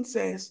 18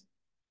 says,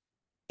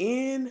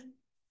 in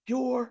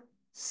your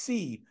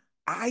seed.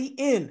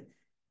 In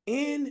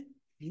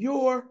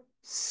your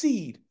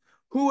seed.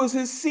 Who is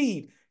his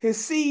seed?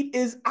 His seed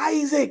is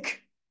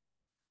Isaac.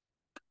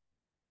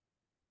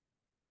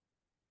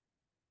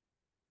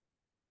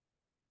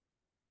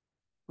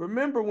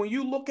 Remember, when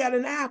you look at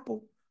an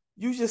apple,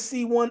 you just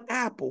see one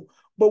apple.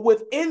 But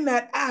within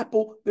that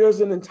apple, there's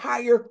an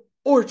entire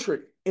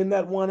orchard in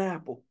that one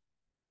apple.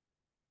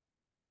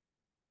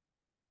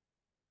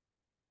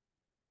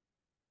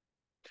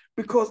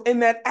 Because in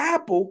that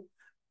apple,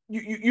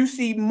 you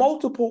see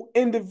multiple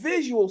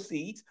individual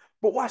seeds,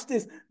 but watch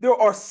this. There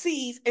are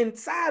seeds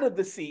inside of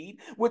the seed,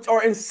 which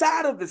are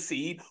inside of the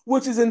seed,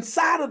 which is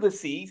inside of the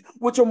seeds,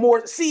 which are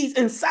more seeds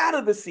inside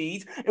of the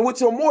seeds, and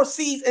which are more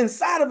seeds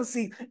inside of a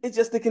seed. It's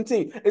just to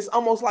continue. It's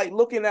almost like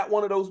looking at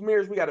one of those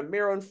mirrors. We got a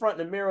mirror in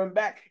front and a mirror in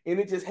back, and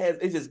it's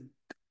just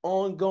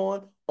on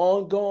gone,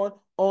 on gone,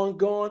 on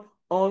gone,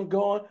 on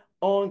gone,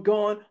 on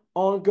gone,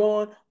 on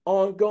gone,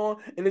 on gone,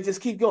 and it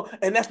just keeps going.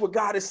 And that's what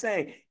God is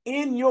saying.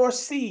 In your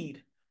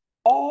seed,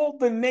 all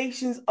the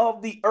nations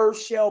of the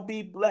earth shall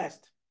be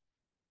blessed.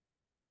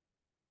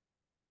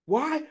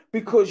 Why?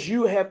 Because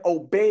you have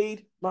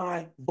obeyed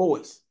my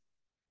voice.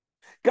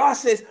 God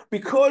says,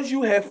 because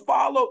you have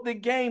followed the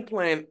game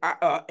plan,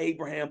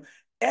 Abraham,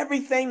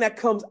 everything that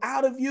comes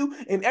out of you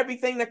and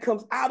everything that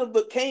comes out of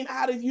came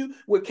out of you,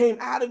 what came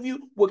out of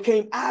you, what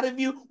came out of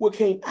you, what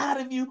came out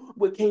of you,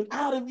 what came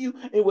out of you,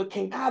 and what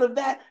came out of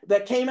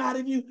that came out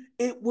of you,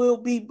 it will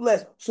be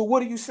blessed. So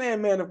what are you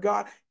saying, man of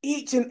God?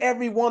 Each and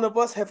every one of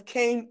us have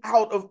came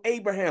out of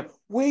Abraham.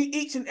 We,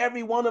 each and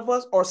every one of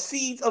us, are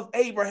seeds of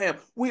Abraham.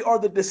 We are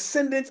the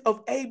descendants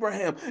of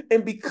Abraham.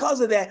 And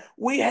because of that,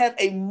 we have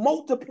a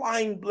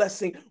multiplying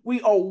blessing.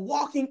 We are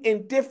walking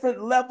in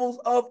different levels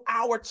of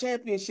our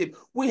championship.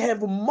 We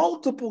have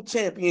multiple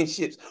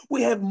championships.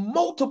 We have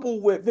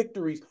multiple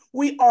victories.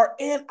 We are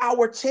in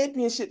our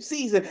championship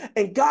season.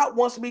 And God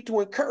wants me to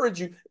encourage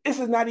you. This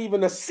is not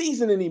even a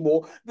season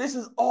anymore. This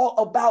is all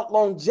about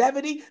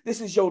longevity.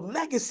 This is your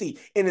legacy.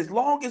 And as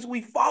long as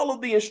we follow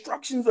the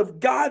instructions of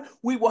God,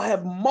 we will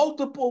have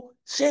multiple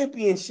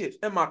championships.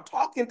 Am I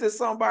talking to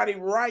somebody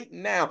right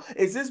now?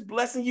 Is this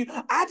blessing you?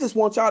 I just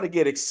want y'all to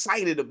get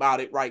excited about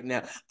it right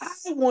now. I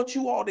want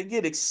you all to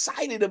get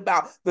excited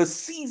about the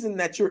season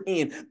that you're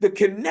in, the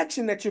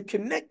connection that you're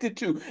connected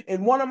to.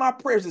 And one of my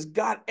prayers is,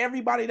 God,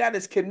 everybody that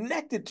is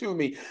connected to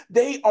me,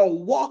 they are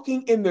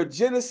walking in the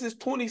Genesis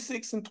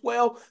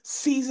 26:12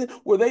 season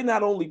where they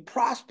not only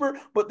prosper,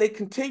 but they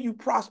continue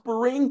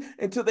prospering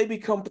until they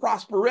become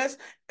prosperous,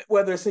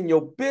 whether it's in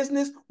your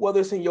business,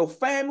 whether it's in your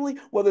family,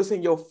 whether it's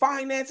in your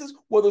finances,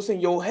 whether it's in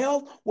your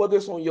health, whether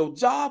it's on your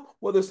job,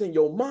 whether it's in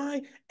your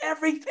mind,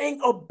 everything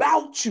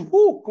about you.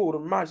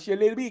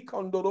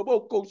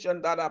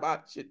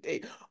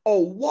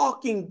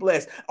 Walking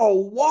blessed,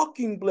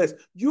 walking blessed.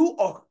 You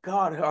are,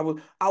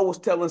 God. I was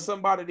telling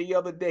somebody the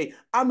other day,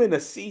 I'm in a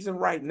season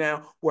right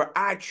now where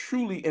I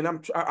truly, and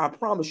I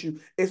promise you,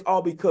 it's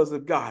all because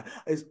of God.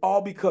 It's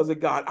all because of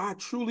God. I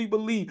truly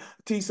believe,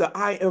 Tisa,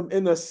 I am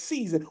in a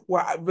season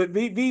where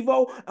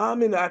Vivo,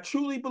 I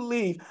truly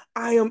believe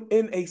I am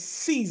in a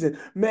season.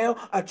 Mel,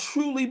 I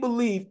truly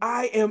believe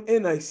I am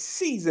in a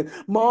season.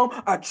 Mom,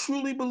 I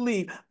truly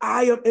believe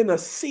I am in a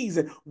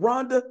season.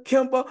 Rhonda,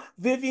 Kemba,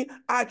 Vivian,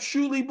 I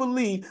truly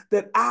believe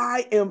that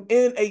I am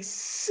in a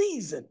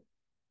season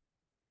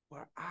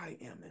where I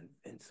am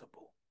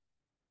invincible.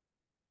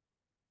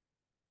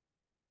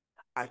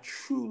 I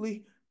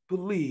truly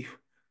believe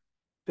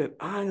that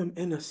I am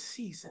in a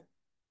season.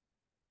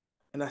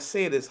 And I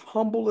say it as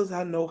humble as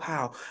I know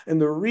how.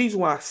 And the reason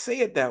why I say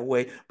it that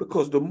way,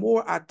 because the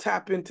more I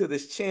tap into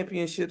this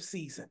championship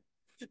season,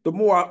 the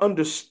more I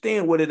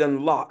understand what it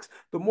unlocks,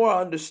 the more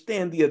I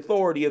understand the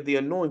authority of the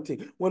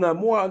anointing. When I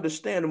more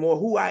understand, the more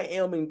who I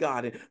am in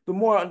God, and the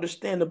more I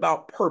understand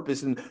about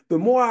purpose, and the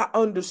more I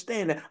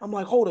understand that, I'm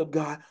like, hold up,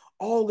 God,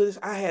 all this,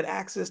 I had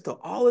access to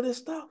all of this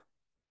stuff.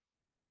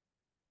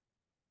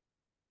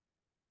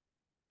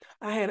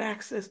 I had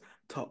access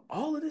to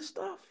all of this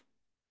stuff.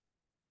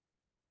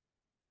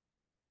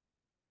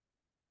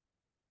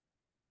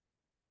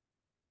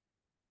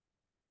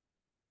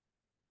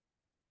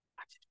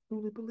 I just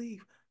truly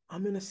believe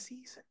I'm in a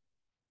season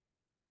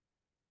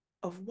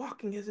of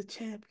walking as a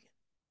champion.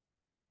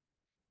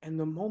 And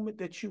the moment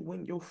that you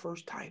win your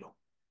first title,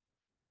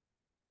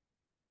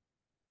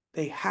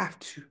 they have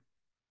to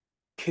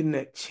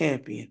connect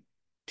champion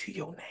to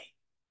your name.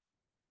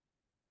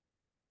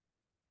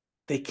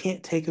 They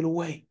can't take it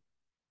away.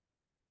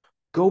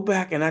 Go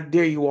back and I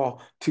dare you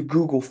all to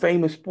Google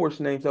famous sports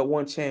names that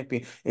won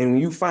champion. And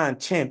when you find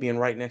champion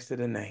right next to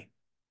the name,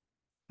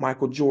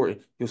 Michael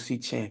Jordan, you'll see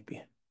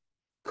champion.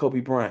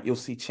 Kobe Bryant, you'll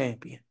see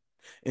champion.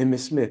 Emmitt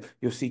Smith,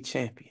 you'll see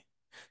champion.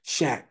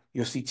 Shaq,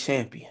 you'll see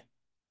champion.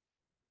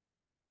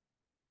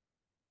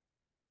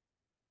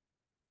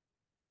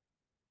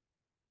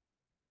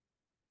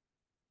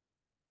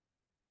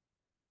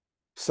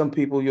 Some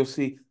people you'll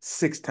see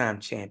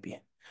 6-time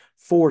champion,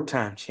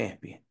 4-time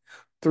champion,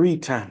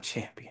 3-time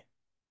champion.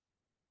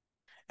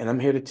 And I'm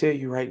here to tell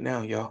you right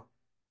now, y'all,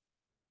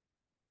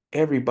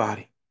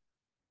 everybody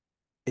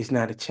is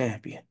not a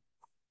champion.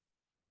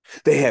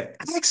 They have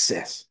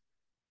access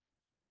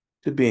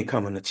to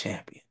becoming a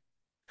champion.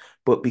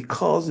 But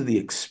because of the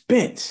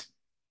expense,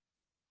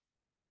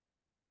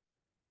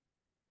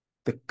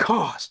 the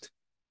cost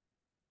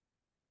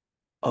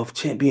of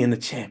being a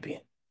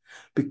champion,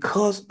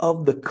 because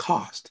of the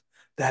cost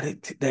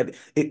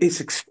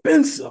it's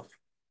expensive,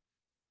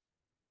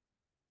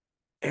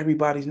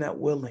 everybody's not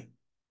willing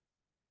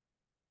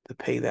to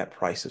pay that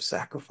price of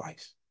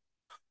sacrifice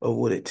of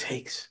what it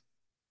takes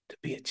to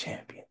be a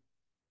champion.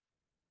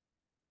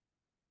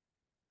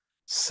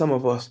 Some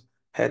of us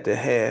had to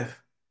have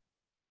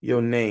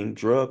your name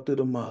drugged through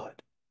the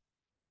mud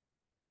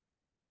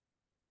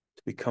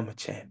to become a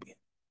champion.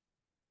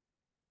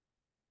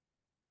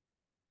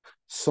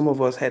 Some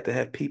of us had to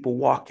have people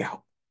walk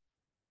out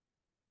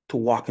to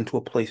walk into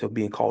a place of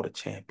being called a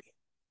champion.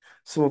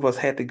 Some of us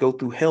had to go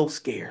through health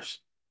scares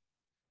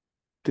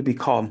to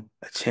become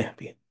a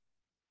champion.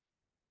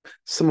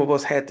 Some of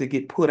us had to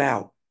get put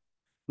out,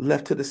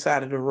 left to the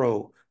side of the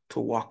road to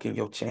walk in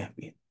your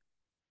champion.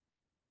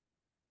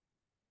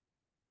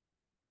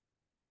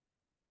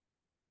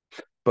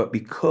 But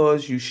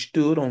because you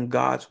stood on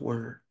God's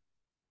word,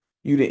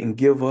 you didn't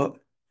give up.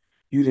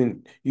 You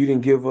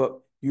didn't give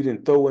up. You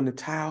didn't throw in the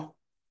towel.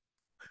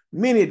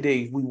 Many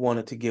days we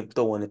wanted to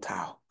throw in the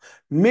towel.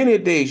 Many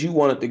days you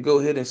wanted to go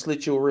ahead and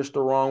slit your wrist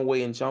the wrong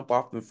way and jump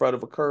off in front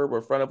of a curb or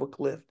in front of a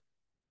cliff.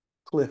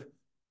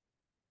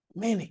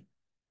 Many.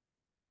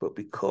 But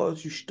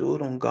because you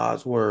stood on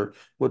God's word,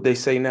 what they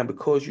say now,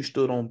 because you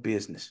stood on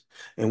business.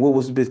 And what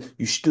was business?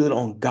 You stood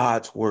on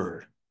God's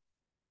word.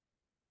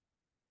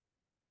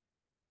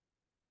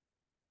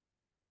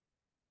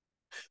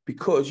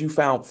 Because you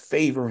found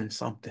favor in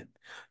something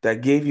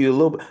that gave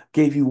you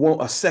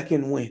a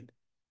second wind.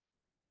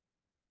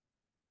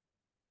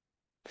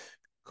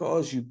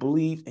 Because you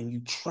believed and you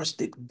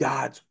trusted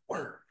God's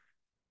word.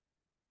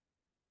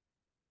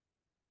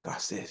 God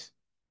says,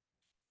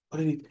 what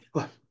did he,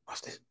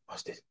 watch this,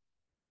 watch this.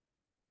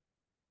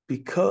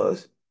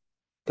 Because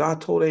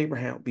God told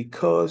Abraham,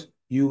 because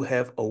you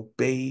have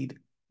obeyed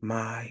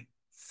my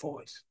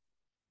voice.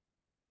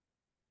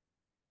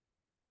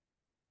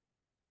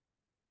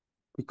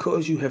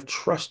 Because you have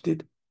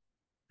trusted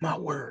my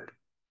word.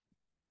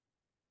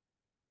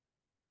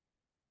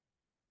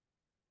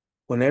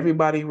 When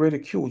everybody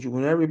ridiculed you,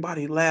 when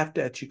everybody laughed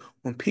at you,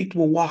 when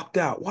people walked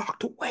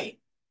away.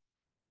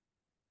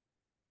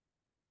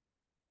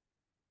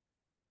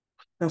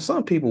 Now,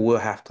 some people will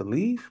have to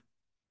leave,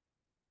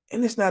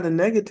 and it's not a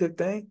negative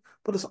thing,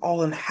 but it's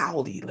all in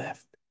how they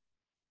left.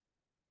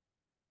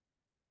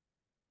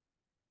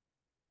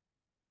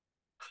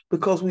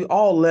 Because we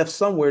all left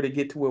somewhere to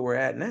get to where we're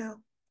at now.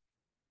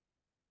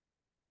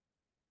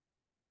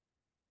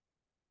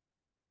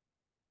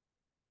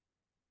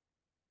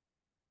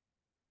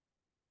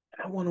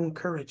 And I want to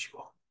encourage you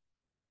all.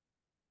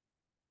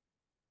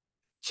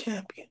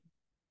 Champion.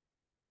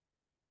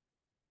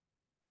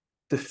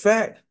 The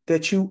fact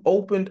that you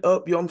opened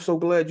up, I'm so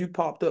glad you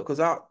popped up because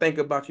I think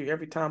about you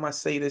every time I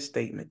say this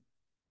statement.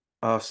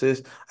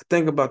 Sis, I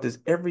think about this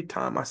every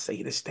time I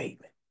say this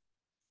statement.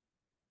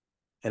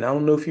 And I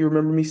don't know if you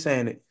remember me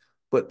saying it,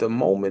 but the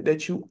moment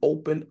that you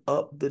opened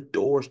up the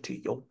doors to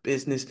your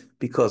business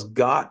because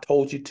God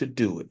told you to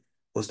do it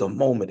was the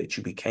moment that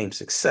you became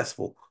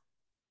successful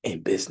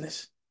in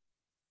business.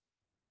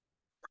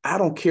 I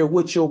don't care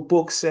what your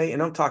books say,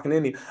 and I'm talking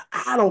any,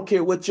 I don't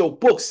care what your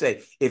books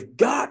say. If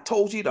God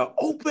told you to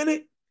open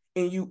it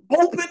and you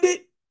opened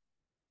it,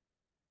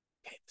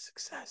 came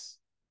success.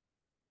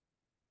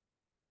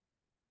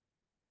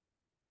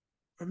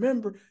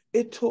 Remember,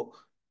 it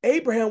took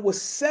Abraham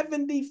was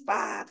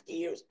 75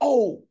 years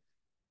old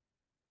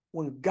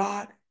when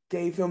God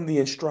gave him the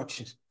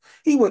instructions.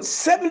 He went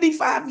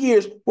 75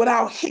 years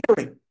without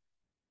hearing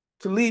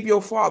to leave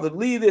your father,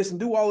 leave this and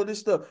do all of this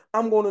stuff.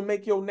 I'm going to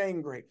make your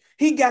name great.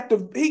 He got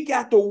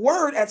the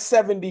word at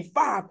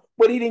 75,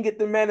 but he didn't get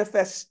the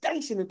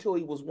manifestation until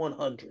he was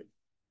 100.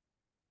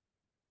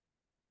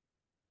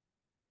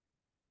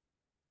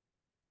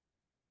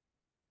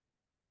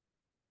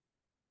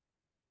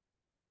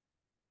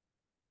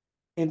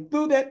 And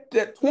through that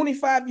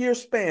 25-year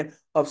span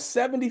of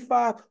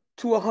 75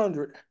 to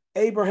 100,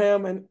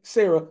 Abraham and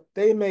Sarah,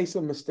 they made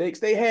some mistakes.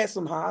 They had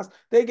some highs.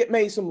 They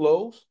made some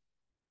lows.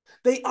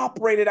 They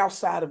operated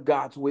outside of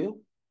God's will.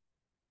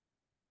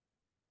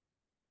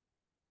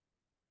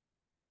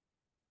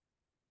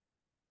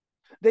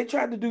 They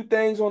tried to do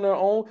things on their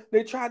own.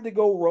 They tried to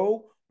go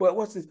rogue. But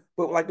what's this?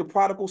 But like the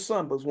prodigal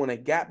son, but when they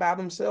got by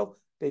themselves,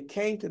 they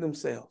came to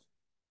themselves.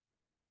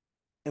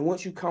 And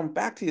once you come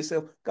back to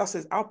yourself, God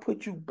says, I'll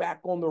put you back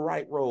on the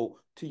right road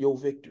to your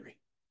victory.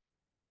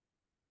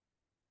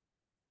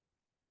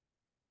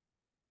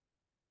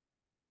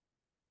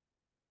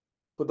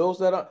 For those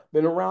that have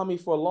been around me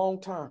for a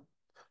long time,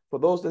 for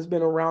those that's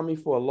been around me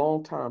for a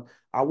long time,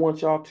 I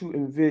want y'all to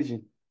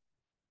envision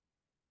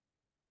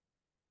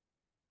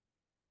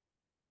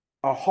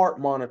a heart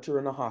monitor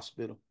in a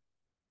hospital.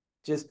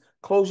 Just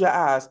close your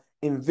eyes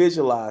and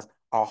visualize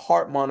a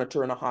heart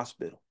monitor in a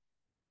hospital.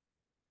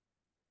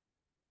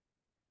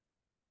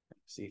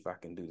 See if I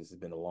can do this. It's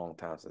been a long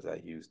time since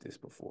I used this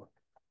before.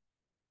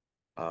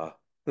 And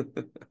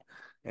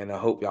I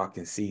hope y'all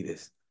can see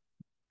this.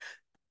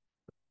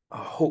 I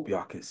hope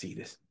y'all can see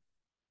this.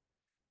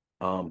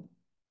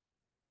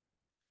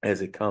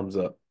 As it comes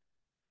up.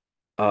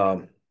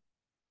 It's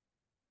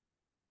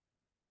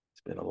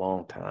been a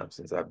long time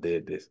since I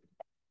did this.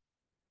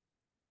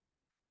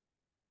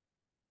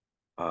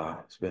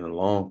 It's been a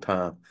long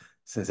time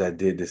since I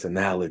did this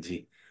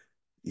analogy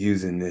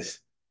using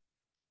this.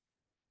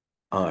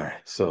 All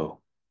right, so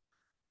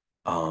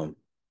y'all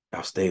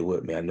stay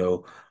with me. I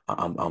know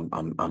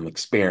I'm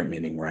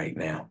experimenting right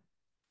now.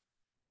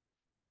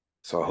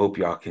 So I hope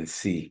y'all can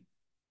see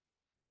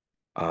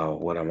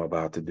what I'm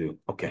about to do.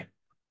 Okay.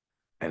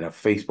 And on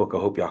Facebook, I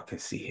hope y'all can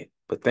see it.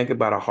 But think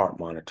about a heart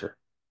monitor.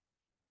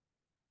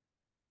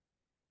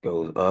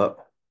 Goes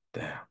up,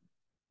 down,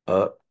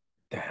 up,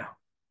 down,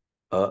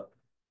 up,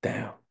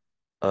 down,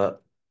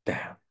 up,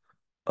 down,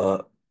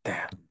 up,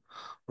 down.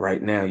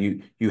 Right now,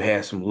 you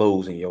had some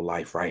lows in your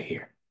life right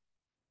here.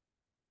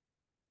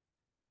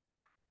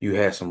 You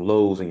had some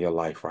lows in your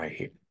life right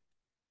here.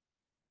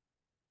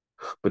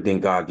 But then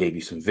God gave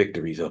you some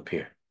victories up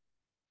here.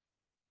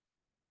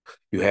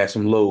 You had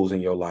some lows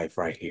in your life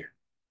right here.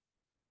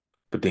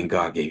 But then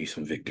God gave you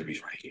some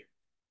victories right here.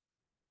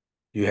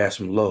 You had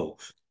some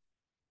lows,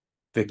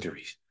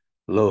 victories,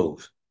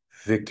 lows,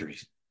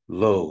 victories,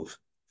 lows,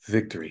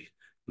 victories,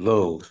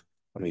 lows.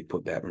 Let me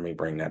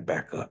bring that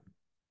back up.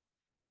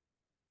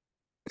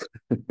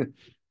 And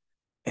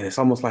it's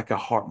almost like a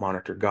heart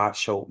monitor God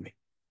showed me.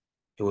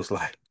 It was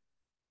like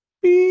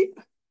beep,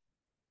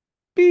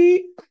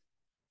 beep,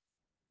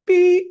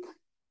 beep,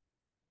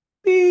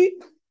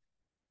 beep,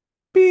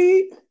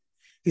 beep.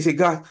 He said,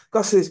 God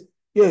says,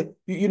 yeah,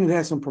 you didn't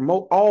have some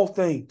promote all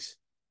things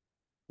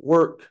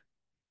work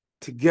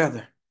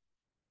together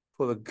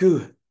for the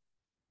good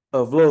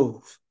of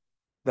those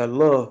that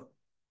love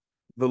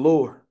the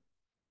Lord.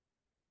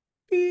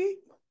 Beep.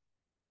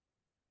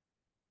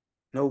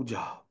 No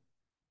job,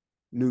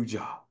 new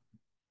job,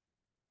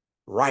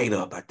 write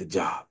up at the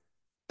job,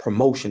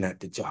 promotion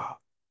at the job,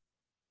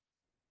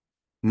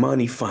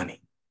 money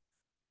funny,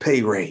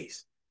 pay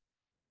raise,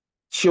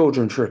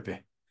 children tripping,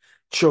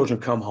 children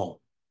come home.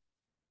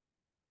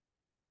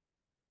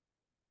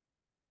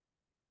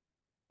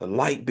 The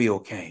light bill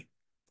came,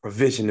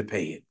 provision to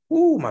pay it.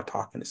 Ooh, am I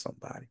talking to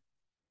somebody?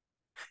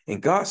 And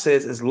God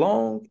says, as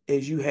long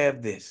as you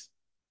have this,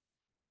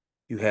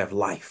 you have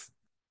life.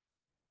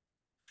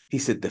 He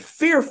said, the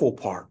fearful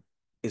part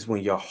is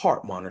when your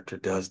heart monitor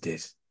does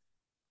this.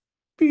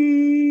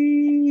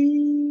 Beep.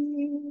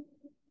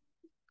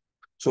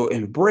 So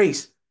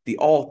embrace the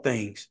all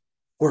things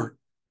work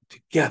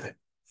together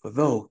for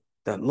those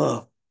that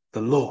love the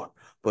Lord.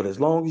 But as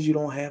long as you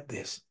don't have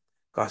this,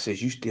 God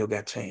says you still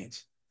got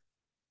chance.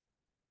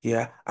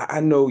 Yeah, I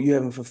know you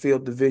haven't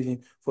fulfilled the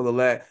vision for the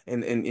lad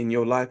in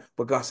your life,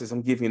 but God says,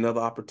 I'm giving you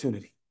another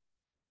opportunity.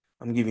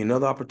 I'm giving you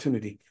another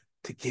opportunity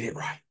to get it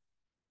right,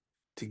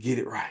 to get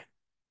it right,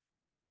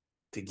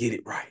 to get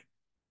it right.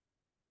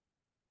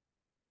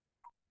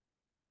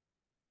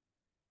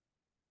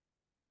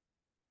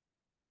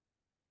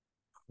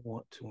 I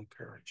want to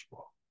encourage you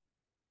all.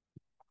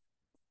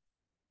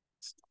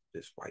 Stop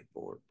this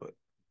whiteboard, but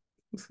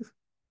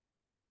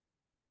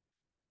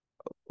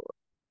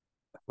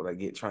that's what I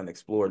get trying to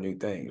explore new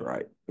things,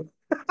 right?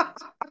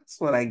 That's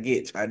what I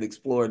get trying to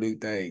explore new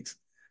things.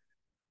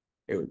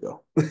 Here we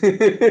go.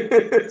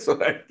 That's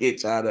what I get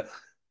trying to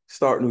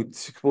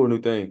explore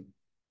new things.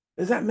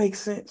 Does that make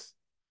sense?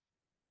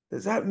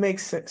 Does that make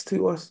sense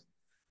to us,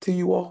 to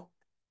you all?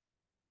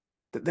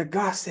 that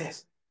God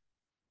says.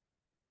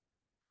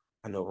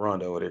 I know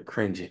Rhonda over there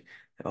cringing.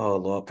 Oh,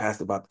 Lord,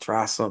 Pastor about to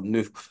try something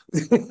new.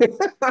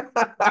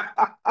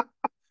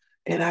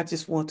 And I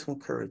just want to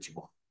encourage you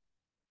all.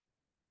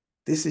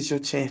 This is your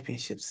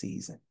championship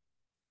season.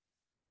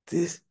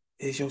 This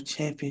is your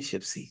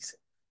championship season.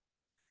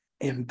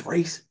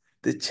 Embrace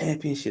the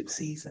championship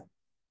season.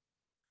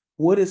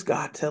 What is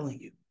God telling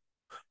you?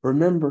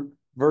 Remember,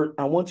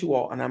 I want you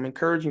all, and I'm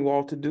encouraging you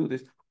all to do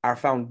this. Our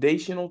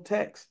foundational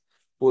text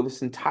for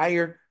this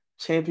entire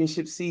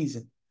championship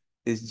season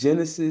is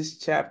Genesis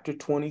chapter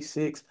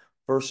 26,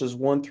 verses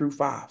 1 through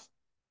 5.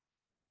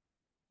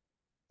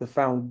 The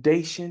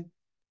foundation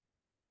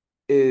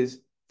is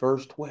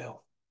verse 12.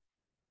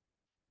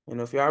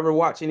 If you ever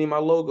watch any of my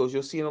logos,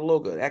 you'll see in the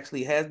logo, it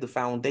actually has the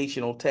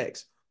foundational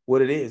text,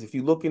 what it is. If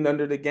you look in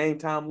under the Game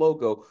Time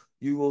logo,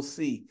 you will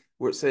see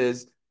where it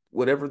says,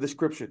 whatever the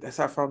scripture, that's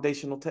our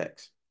foundational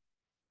text.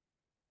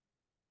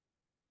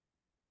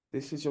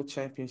 This is your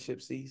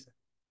championship season.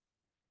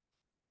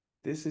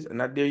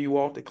 And I dare you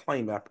all to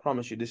claim it. I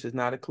promise you, this is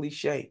not a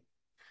cliche.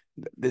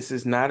 This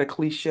is not a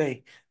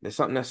cliche. There's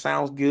something that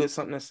sounds good,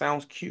 something that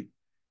sounds cute.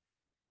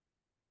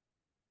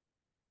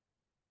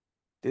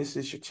 This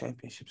is your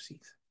championship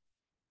season.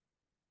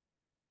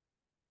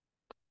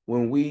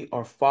 When we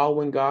are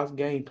following God's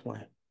game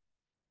plan,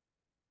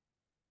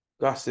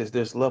 God says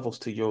there's levels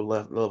to your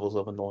levels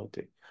of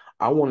anointing.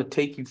 I want to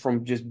take you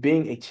from just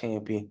being a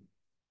champion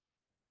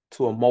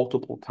to a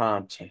multiple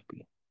time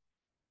champion.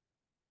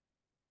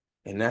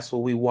 And that's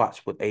what we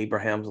watch with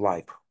Abraham's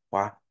life.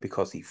 Why?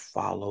 Because he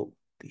followed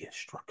the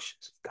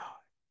instructions of God.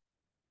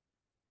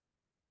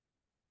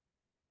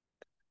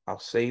 I'll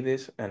say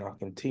this and I'll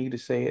continue to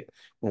say it.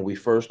 When we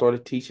first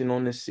started teaching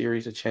on this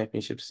series of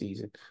championship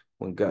season,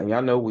 when God,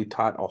 y'all know we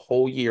taught a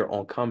whole year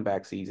on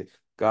comeback season.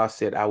 God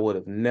said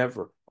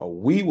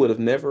we would have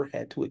never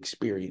had to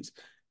experience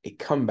a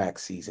comeback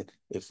season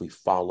if we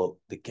followed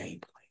the game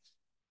plan.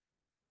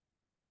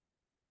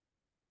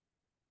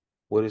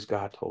 What has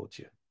God told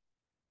you?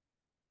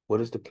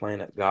 What is the plan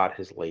that God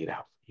has laid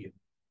out for you?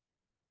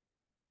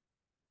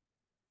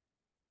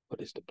 What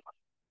is the plan?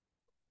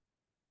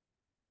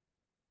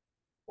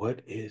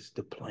 What is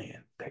the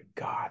plan that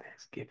God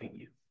has given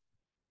you?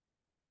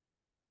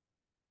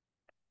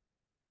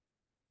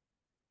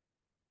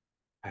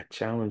 I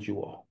challenge you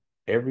all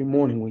every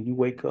morning when you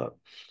wake up,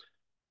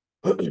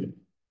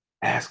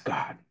 ask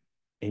God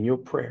in your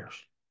prayers,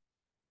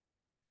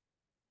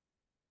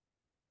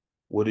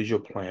 what is your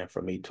plan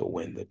for me to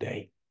win the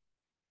day?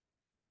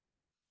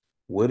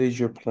 What is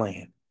your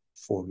plan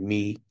for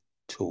me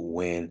to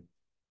win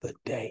the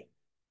day?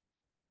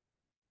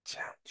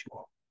 Challenge you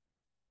all.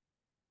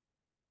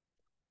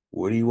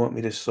 Where do you want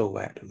me to sow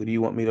at? Who do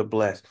you want me to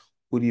bless?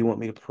 Who do you want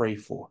me to pray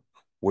for?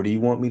 Where do you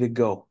want me to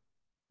go?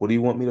 What do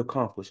you want me to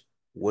accomplish?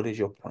 What is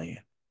your plan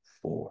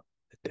for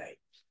the day?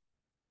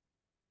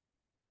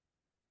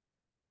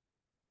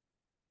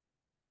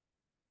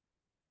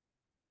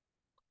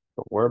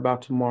 Don't worry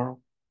about tomorrow.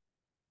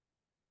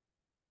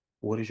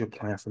 What is your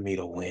plan for me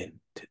to win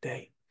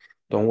today?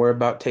 Don't worry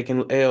about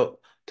taking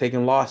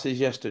losses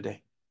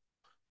yesterday.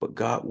 But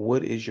God,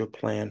 what is your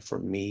plan for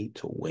me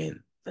to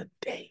win the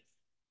day?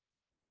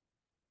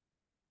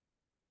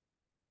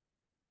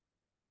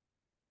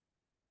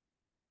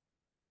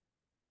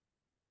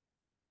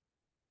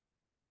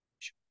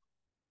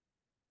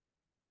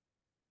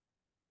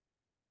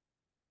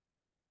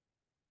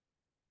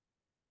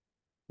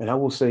 And I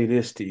will say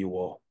this to you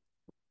all.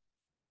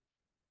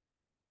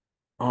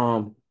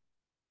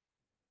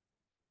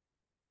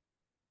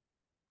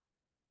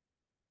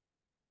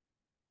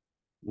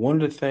 One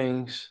of the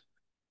things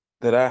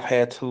that I've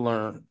had to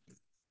learn,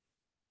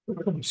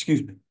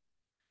 excuse me,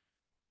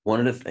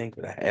 one of the things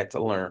that I had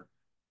to learn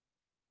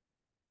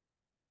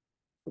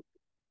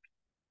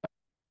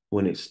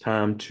when it's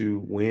time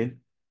to win,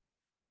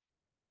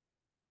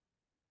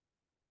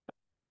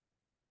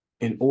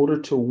 in order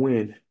to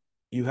win,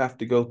 you have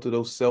to go through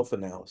those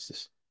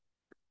self-analysis.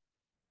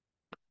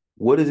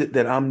 What is it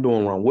that I'm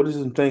doing wrong? What are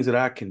some things that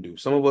I can do?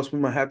 Some of us, we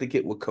might have to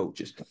get with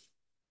coaches.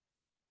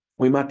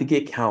 We might have to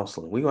get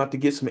counseling. We have to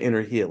get some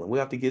inner healing. We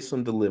have to get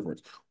some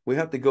deliverance. We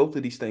have to go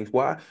through these things.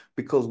 Why?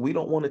 Because we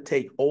don't want to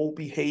take old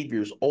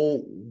behaviors,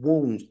 old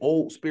wounds,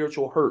 old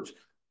spiritual hurts,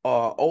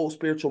 old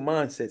spiritual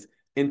mindsets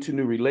into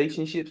new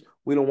relationships.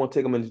 We don't want to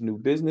take them into new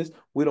business.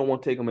 We don't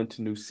want to take them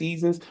into new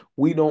seasons.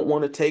 We don't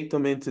want to take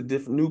them into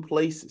different new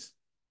places.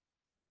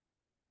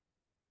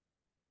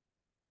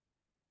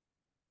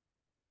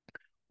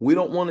 We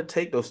don't want to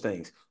take those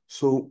things.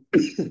 So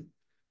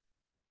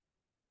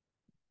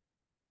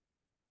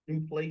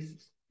new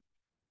places.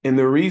 And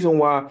the reason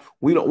why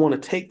we don't want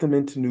to take them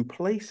into new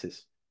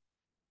places,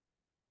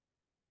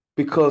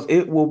 because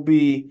it will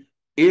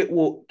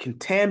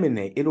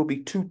contaminate. It'll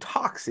be too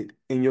toxic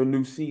in your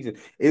new season.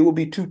 It will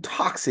be too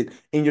toxic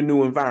in your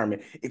new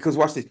environment. Because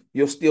watch this,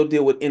 you'll still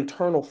deal with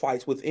internal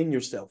fights within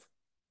yourself.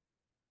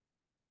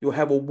 You'll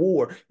have a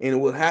war,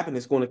 and what will happen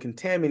is going to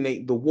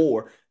contaminate the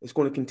war. It's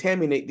going to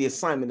contaminate the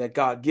assignment that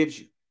God gives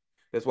you.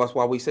 That's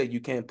why we say you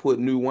can't put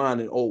new wine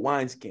in old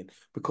wineskin,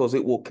 because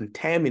it will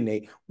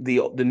contaminate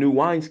the new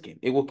wineskin.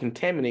 It will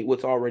contaminate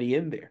what's already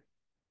in there.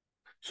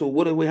 So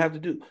what do we have to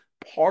do?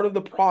 Part of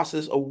the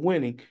process of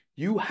winning,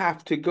 you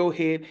have to go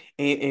ahead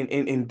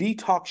and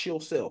detox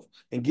yourself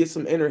and get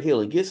some inner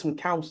healing, get some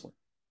counseling,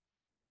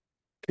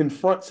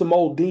 confront some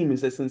old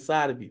demons that's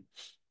inside of you.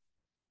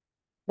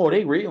 Oh,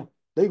 they real.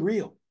 They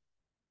real.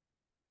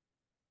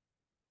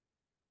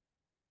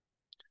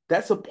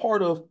 That's a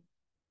part of,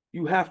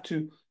 you have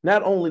to,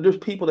 not only there's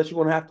people that you're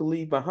going to have to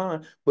leave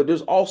behind, but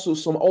there's also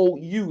some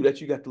old you that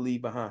you got to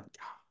leave behind.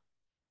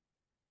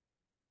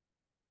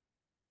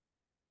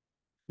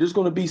 There's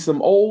going to be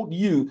some old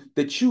you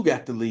that you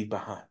got to leave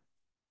behind,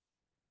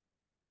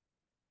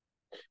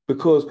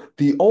 because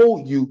the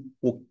old you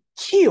will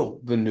kill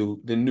the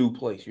new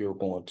place you're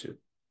going to.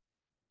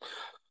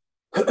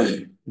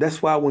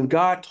 That's why when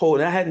God told,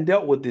 and I hadn't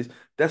dealt with this,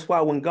 that's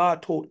why when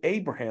God told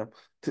Abraham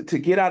to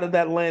get out of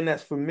that land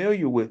that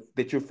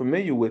you're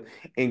familiar with,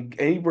 and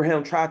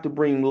Abraham tried to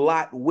bring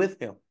Lot with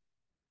him.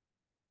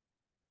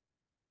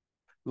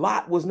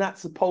 Lot was not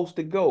supposed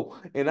to go.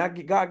 And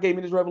God gave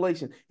me this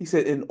revelation. He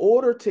said, in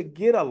order to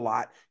get a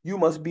lot, you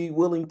must be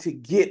willing to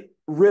get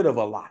rid of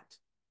a lot.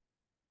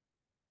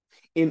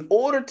 In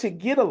order to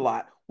get a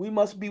lot, we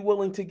must be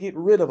willing to get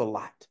rid of a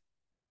lot.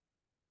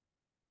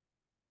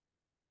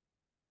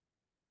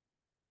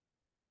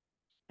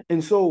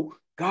 And so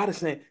God is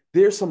saying,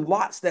 there's some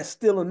lots that's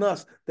still in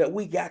us that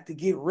we got to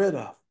get rid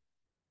of.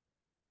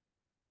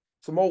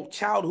 Some old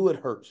childhood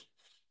hurts.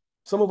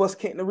 Some of us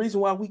can't. The reason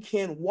why we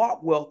can't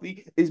walk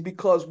wealthy is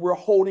because we're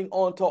holding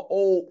on to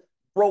old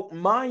broke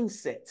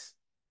mindsets.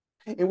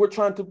 And we're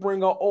trying to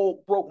bring our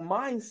old broke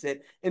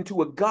mindset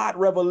into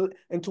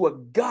into a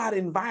God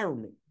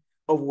environment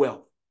of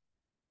wealth.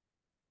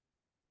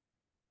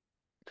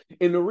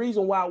 And the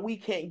reason why we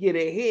can't get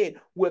ahead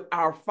with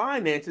our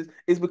finances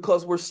is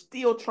because we're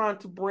still trying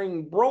to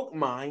bring broke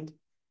mind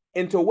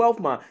into wealth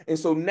mind. And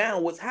so now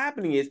what's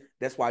happening is,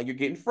 that's why you're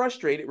getting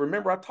frustrated.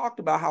 Remember, I talked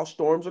about how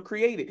storms are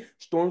created.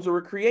 Storms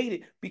are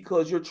created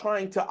because you're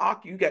trying to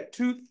you got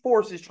two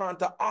forces trying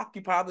to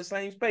occupy the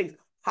same space: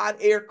 hot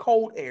air,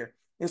 cold air.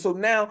 And so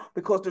now,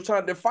 because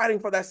they're fighting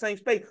for that same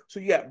space, so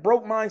you got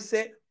broke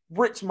mindset,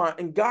 rich mind,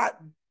 and God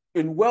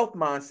in wealth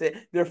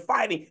mindset, they're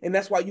fighting. And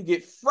that's why you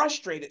get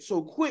frustrated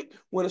so quick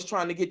when it's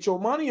trying to get your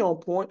money on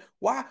point.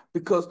 Why?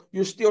 Because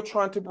you're still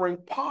trying to bring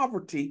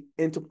poverty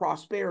into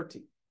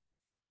prosperity.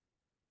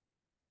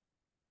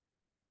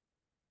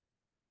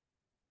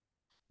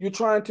 You're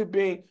trying to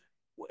bring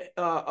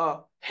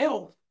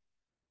health.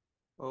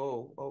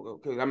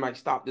 Okay. I might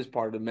stop this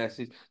part of the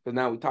message because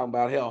now we're talking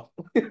about health.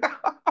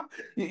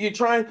 You're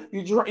trying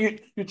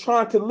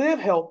to live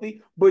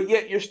healthy, but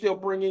yet you're still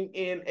bringing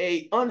in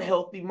a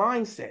unhealthy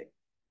mindset.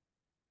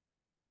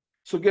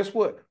 So guess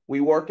what? We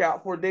work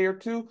out for a day or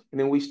two, and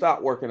then we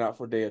stop working out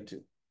for a day or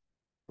two,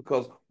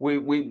 because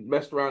we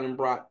messed around and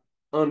brought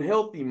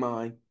unhealthy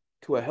mind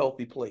to a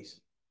healthy place.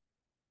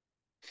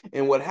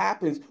 And what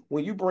happens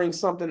when you bring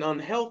something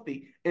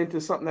unhealthy into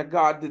something that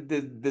God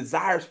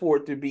desires for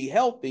it to be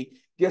healthy?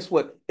 Guess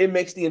what? It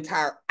makes the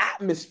entire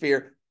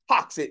atmosphere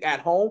toxic at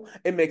home.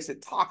 It makes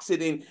it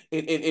toxic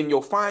in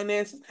your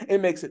finances. It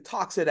makes it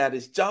toxic at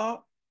his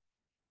job.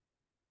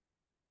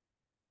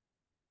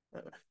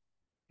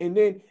 And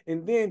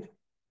then,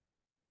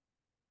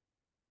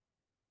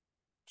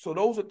 so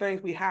those are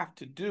things we have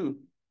to do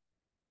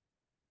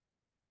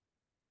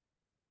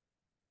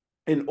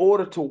in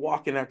order to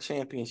walk in our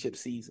championship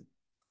season.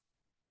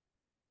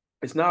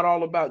 It's not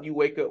all about you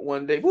wake up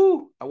one day,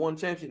 whoo, I won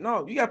championship.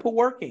 No, you got to put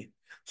work in.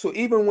 So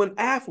even when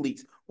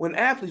athletes, what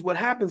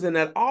happens in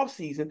that off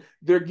season,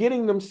 they're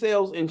getting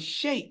themselves in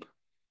shape.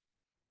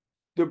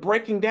 They're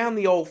breaking down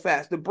the old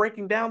fats. They're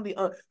breaking down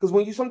because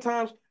when you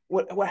sometimes,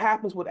 what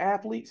happens with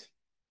athletes,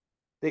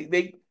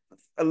 they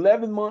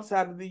 11 months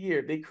out of the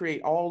year, they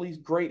create all these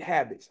great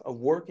habits of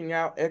working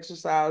out,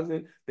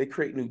 exercising. They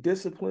create new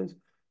disciplines.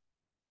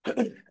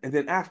 And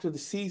then after the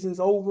season's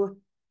over,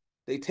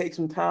 they take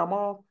some time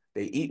off.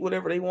 They eat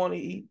whatever they want to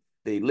eat.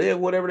 They live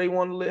whatever they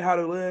want to live, how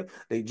to live.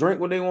 They drink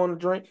what they want to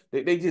drink.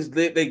 They just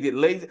live. They get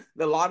lazy.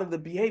 A lot of the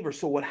behavior.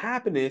 So what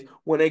happened is,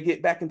 when they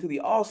get back into the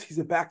off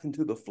season, back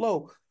into the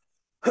flow,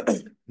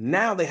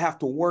 now they have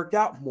to work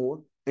out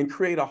more and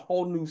create a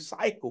whole new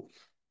cycle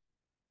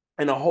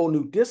and a whole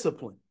new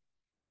discipline.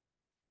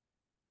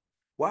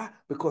 Why?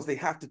 Because they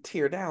have to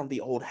tear down the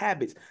old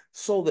habits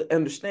so that,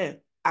 understand,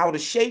 out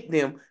of shape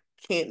them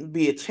can't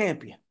be a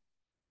champion.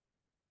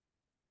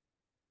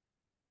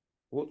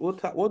 We'll do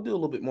a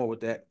little bit more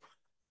with that.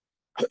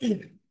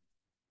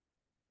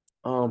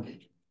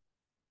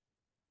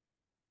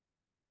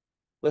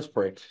 Let's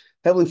pray.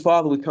 Heavenly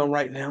Father, we come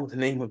right now in the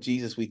name of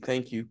Jesus. We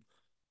thank you.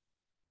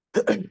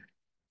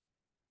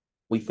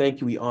 We thank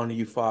you. We honor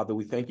you, Father.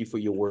 We thank you for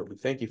your word. We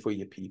thank you for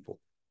your people.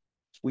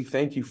 We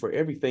thank you for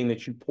everything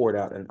that you poured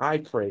out. And I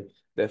pray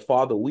that,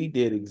 Father, we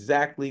did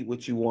exactly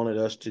what you wanted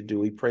us to do.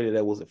 We pray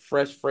that was a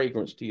fresh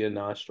fragrance to your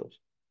nostrils.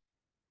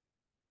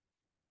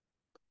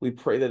 We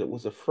pray that it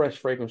was a fresh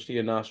fragrance to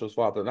your nostrils,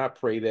 Father. And I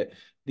pray that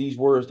these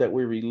words that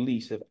we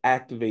release have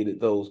activated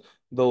those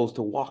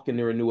to walk in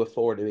their new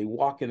authority. They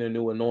walk in their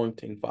new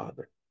anointing,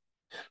 Father.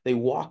 They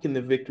walk in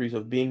the victories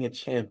of being a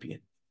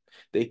champion.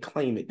 They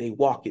claim it, they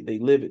walk it, they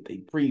live it, they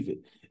breathe it.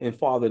 And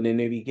Father, then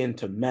they begin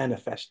to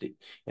manifest it.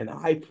 And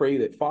I pray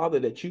that, Father,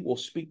 that you will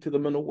speak to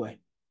them in a way,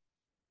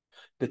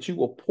 that you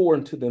will pour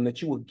into them,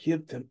 that you will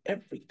give them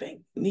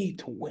everything they need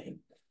to win.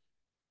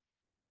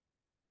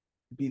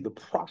 Be the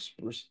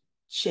prosperous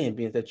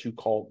champions that you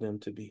called them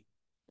to be.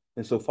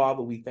 And so,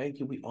 Father, we thank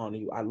you, we honor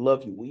you. I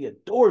love you, we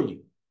adore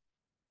you.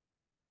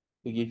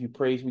 We give you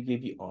praise, we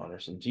give you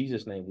honors. In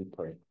Jesus' name we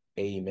pray.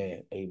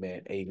 Amen,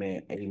 amen,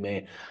 amen,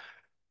 amen.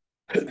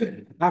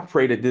 I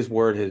pray that this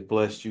word has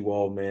blessed you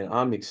all, man.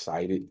 I'm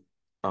excited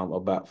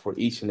about for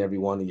each and every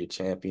one of your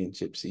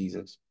championship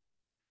seasons.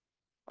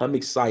 I'm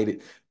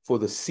excited for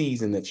the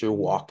season that you're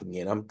walking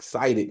in. I'm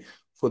excited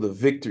for the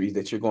victories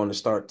that you're going to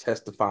start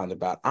testifying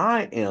about.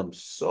 I am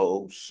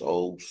so,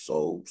 so,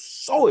 so,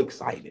 so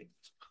excited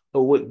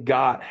for what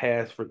God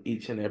has for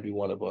each and every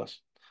one of us.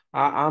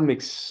 I'm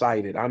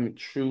excited. I'm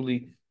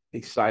truly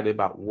excited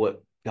about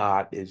what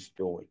God is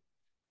doing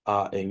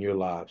in your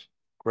lives.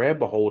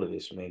 Grab a hold of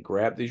this, man.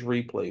 Grab these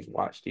replays.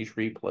 Watch these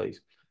replays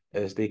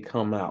as they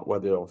come out,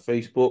 whether on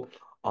Facebook,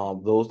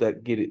 those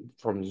that get it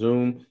from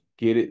Zoom,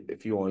 get it.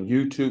 If you're on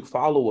YouTube,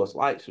 follow us,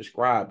 like,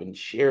 subscribe, and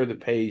share the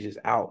pages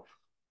out.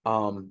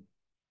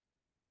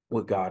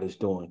 What God is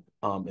doing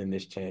in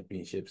this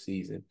championship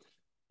season.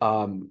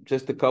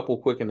 Just a couple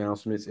quick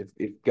announcements.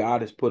 If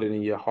God has put it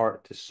in your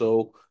heart to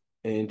sow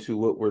into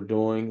what we're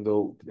doing,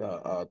 though,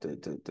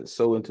 to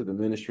sow into the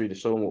ministry, to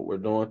sow in what we're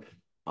doing,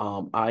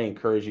 I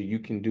encourage you. You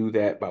can do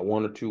that by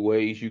one or two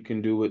ways. You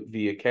can do it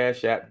via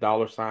Cash App,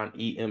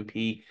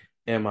 $EMPMIN,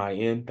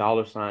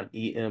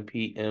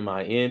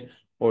 $EMPMIN,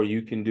 or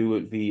you can do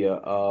it via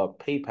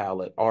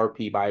PayPal at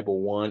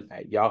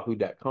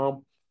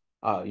rpbible1@yahoo.com.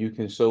 You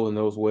can sow in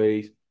those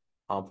ways.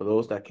 For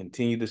those that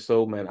continue to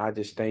sow, man, I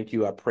just thank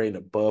you. I pray an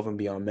above and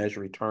beyond measure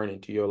return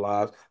into your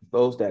lives.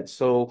 Those that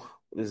sow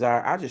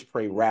desire, I just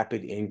pray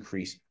rapid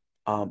increase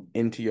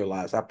into your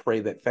lives. I pray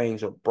that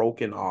things are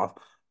broken off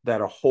that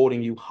are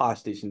holding you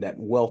hostage and that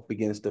wealth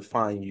begins to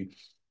find you.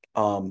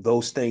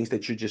 Those things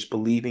that you're just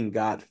believing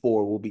God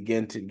for will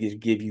begin to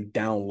give you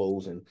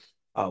downloads and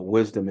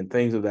wisdom and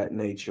things of that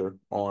nature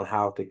on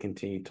how to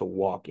continue to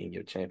walk in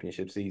your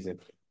championship season.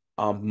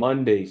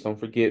 Mondays, don't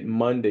forget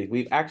Mondays.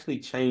 We've actually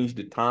changed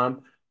the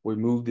time. We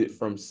moved it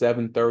from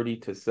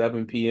 7:30 to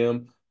 7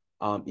 p.m.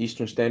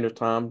 Eastern Standard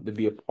Time to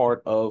be a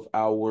part of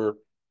our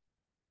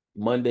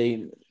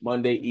Monday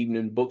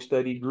evening book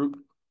study group.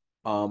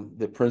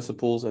 The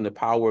Principles and the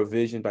Power of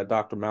Vision by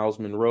Dr. Miles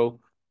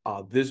Monroe.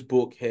 This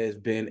book has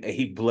been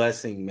a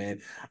blessing, man.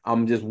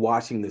 I'm just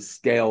watching the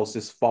scales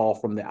just fall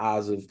from the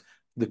eyes of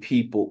the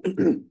people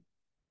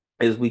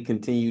as we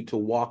continue to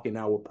walk in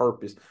our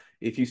purpose.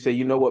 If you say,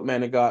 you know what,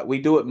 man of God,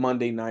 we do it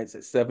Monday nights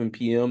at 7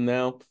 p.m.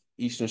 now,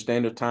 Eastern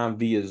Standard Time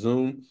via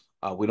Zoom.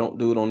 We don't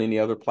do it on any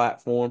other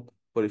platform.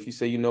 But if you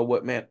say, you know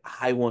what, man,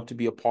 I want to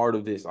be a part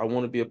of this. I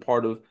want to be a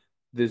part of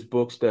this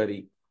book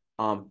study.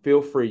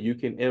 Feel free. You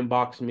can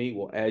inbox me.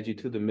 We'll add you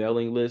to the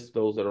mailing list.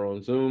 Those that are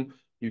on Zoom,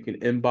 you can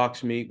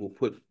inbox me.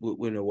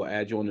 We'll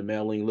add you on the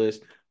mailing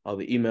list,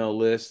 the email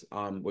list,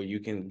 where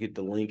you can get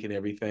the link and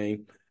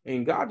everything.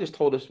 And God just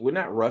told us we're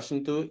not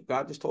rushing through it.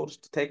 God just told us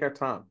to take our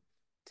time.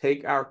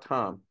 Take our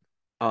time.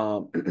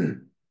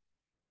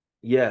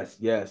 Yes,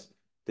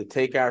 to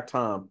take our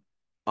time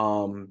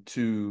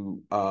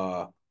to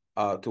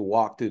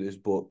walk through this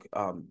book.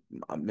 My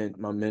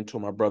mentor,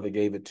 my brother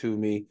gave it to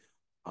me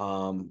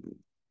probably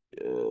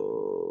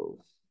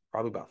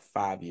about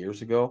 5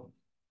 years ago.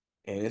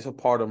 And it's a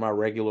part of my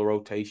regular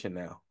rotation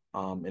now.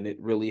 And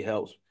it really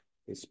helps.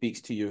 It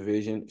speaks to your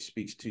vision, it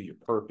speaks to your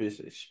purpose,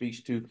 it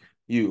speaks to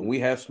you. And we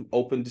have some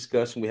open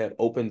discussion, we have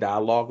open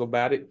dialogue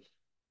about it.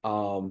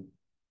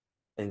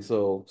 And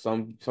so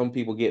some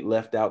people get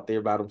left out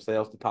there by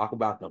themselves to talk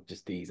about them.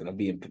 Just teasing.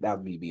 That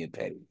would be being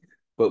petty.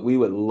 But we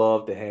would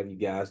love to have you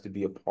guys to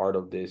be a part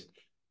of this.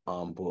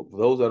 But for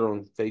those that are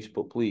on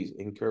Facebook, please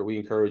we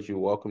encourage you.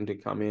 Welcome to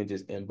come in.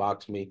 Just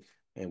inbox me,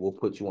 and we'll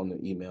put you on the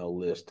email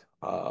list.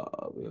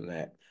 Other than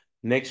that,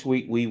 next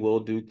week we will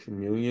do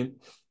communion.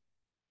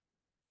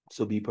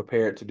 So be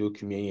prepared to do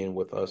communion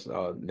with us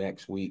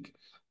next week.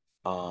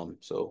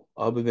 So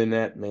other than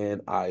that,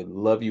 man, I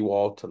love you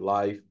all to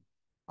life.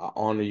 I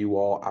honor you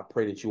all. I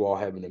pray that you all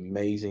have an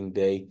amazing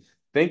day.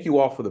 Thank you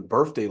all for the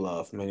birthday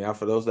love, man.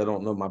 For those that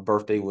don't know, my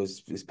birthday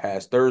was this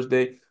past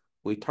Thursday.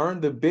 We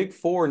turned the big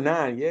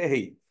 4-9.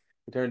 Yay.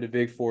 We turned the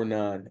big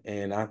 4-9.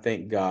 And I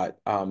thank God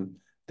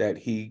that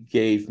he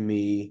gave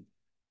me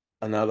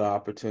another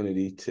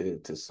opportunity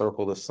to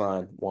circle the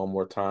sun one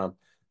more time.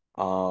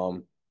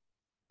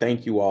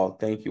 Thank you all.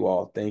 Thank you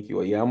all. Thank you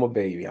all. Yeah, I'm a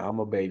baby.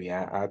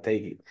 I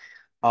take it.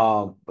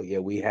 But yeah,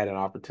 we had an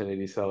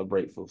opportunity to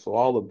celebrate for so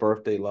all the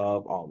birthday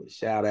love, all the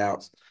shout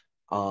outs,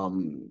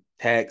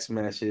 text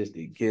messages,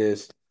 the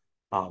gifts,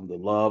 the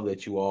love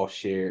that you all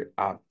shared.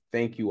 I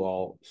thank you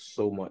all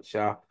so much.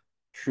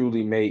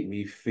 truly made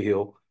me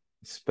feel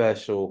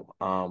special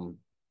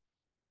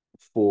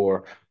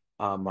for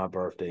my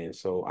birthday. And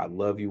so I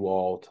love you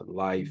all to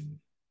life,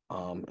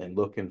 and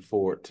looking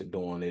forward to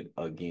doing it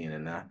again.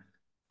 And I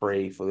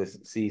pray for the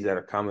seeds that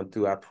are coming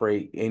through. I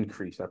pray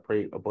increase. I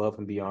pray above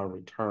and beyond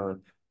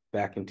return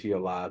back into your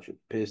lives, your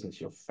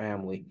business, your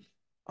family,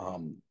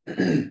 um,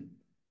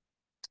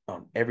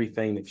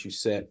 everything that you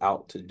set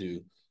out to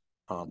do.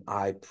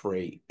 I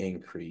pray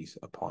increase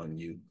upon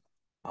you.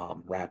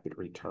 Rapid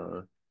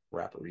return,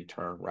 rapid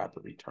return,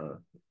 rapid return.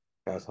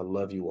 Guys, I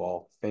love you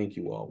all. Thank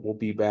you all. We'll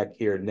be back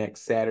here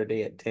next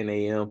Saturday at 10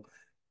 a.m.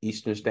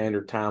 Eastern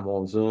Standard Time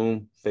on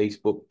Zoom,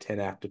 Facebook 10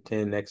 after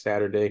 10 next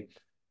Saturday.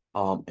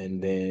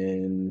 And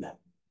then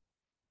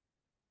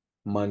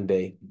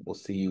Monday, we'll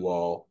see you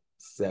all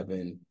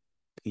 7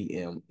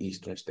 p.m.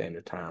 Eastern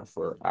Standard Time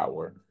for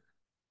our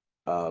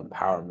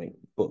empowerment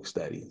book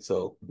study.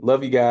 So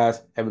love you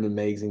guys. Have an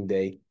amazing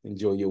day.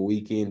 Enjoy your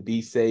weekend.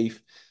 Be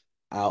safe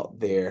out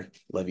there.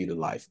 Love you to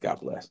life. God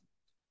bless.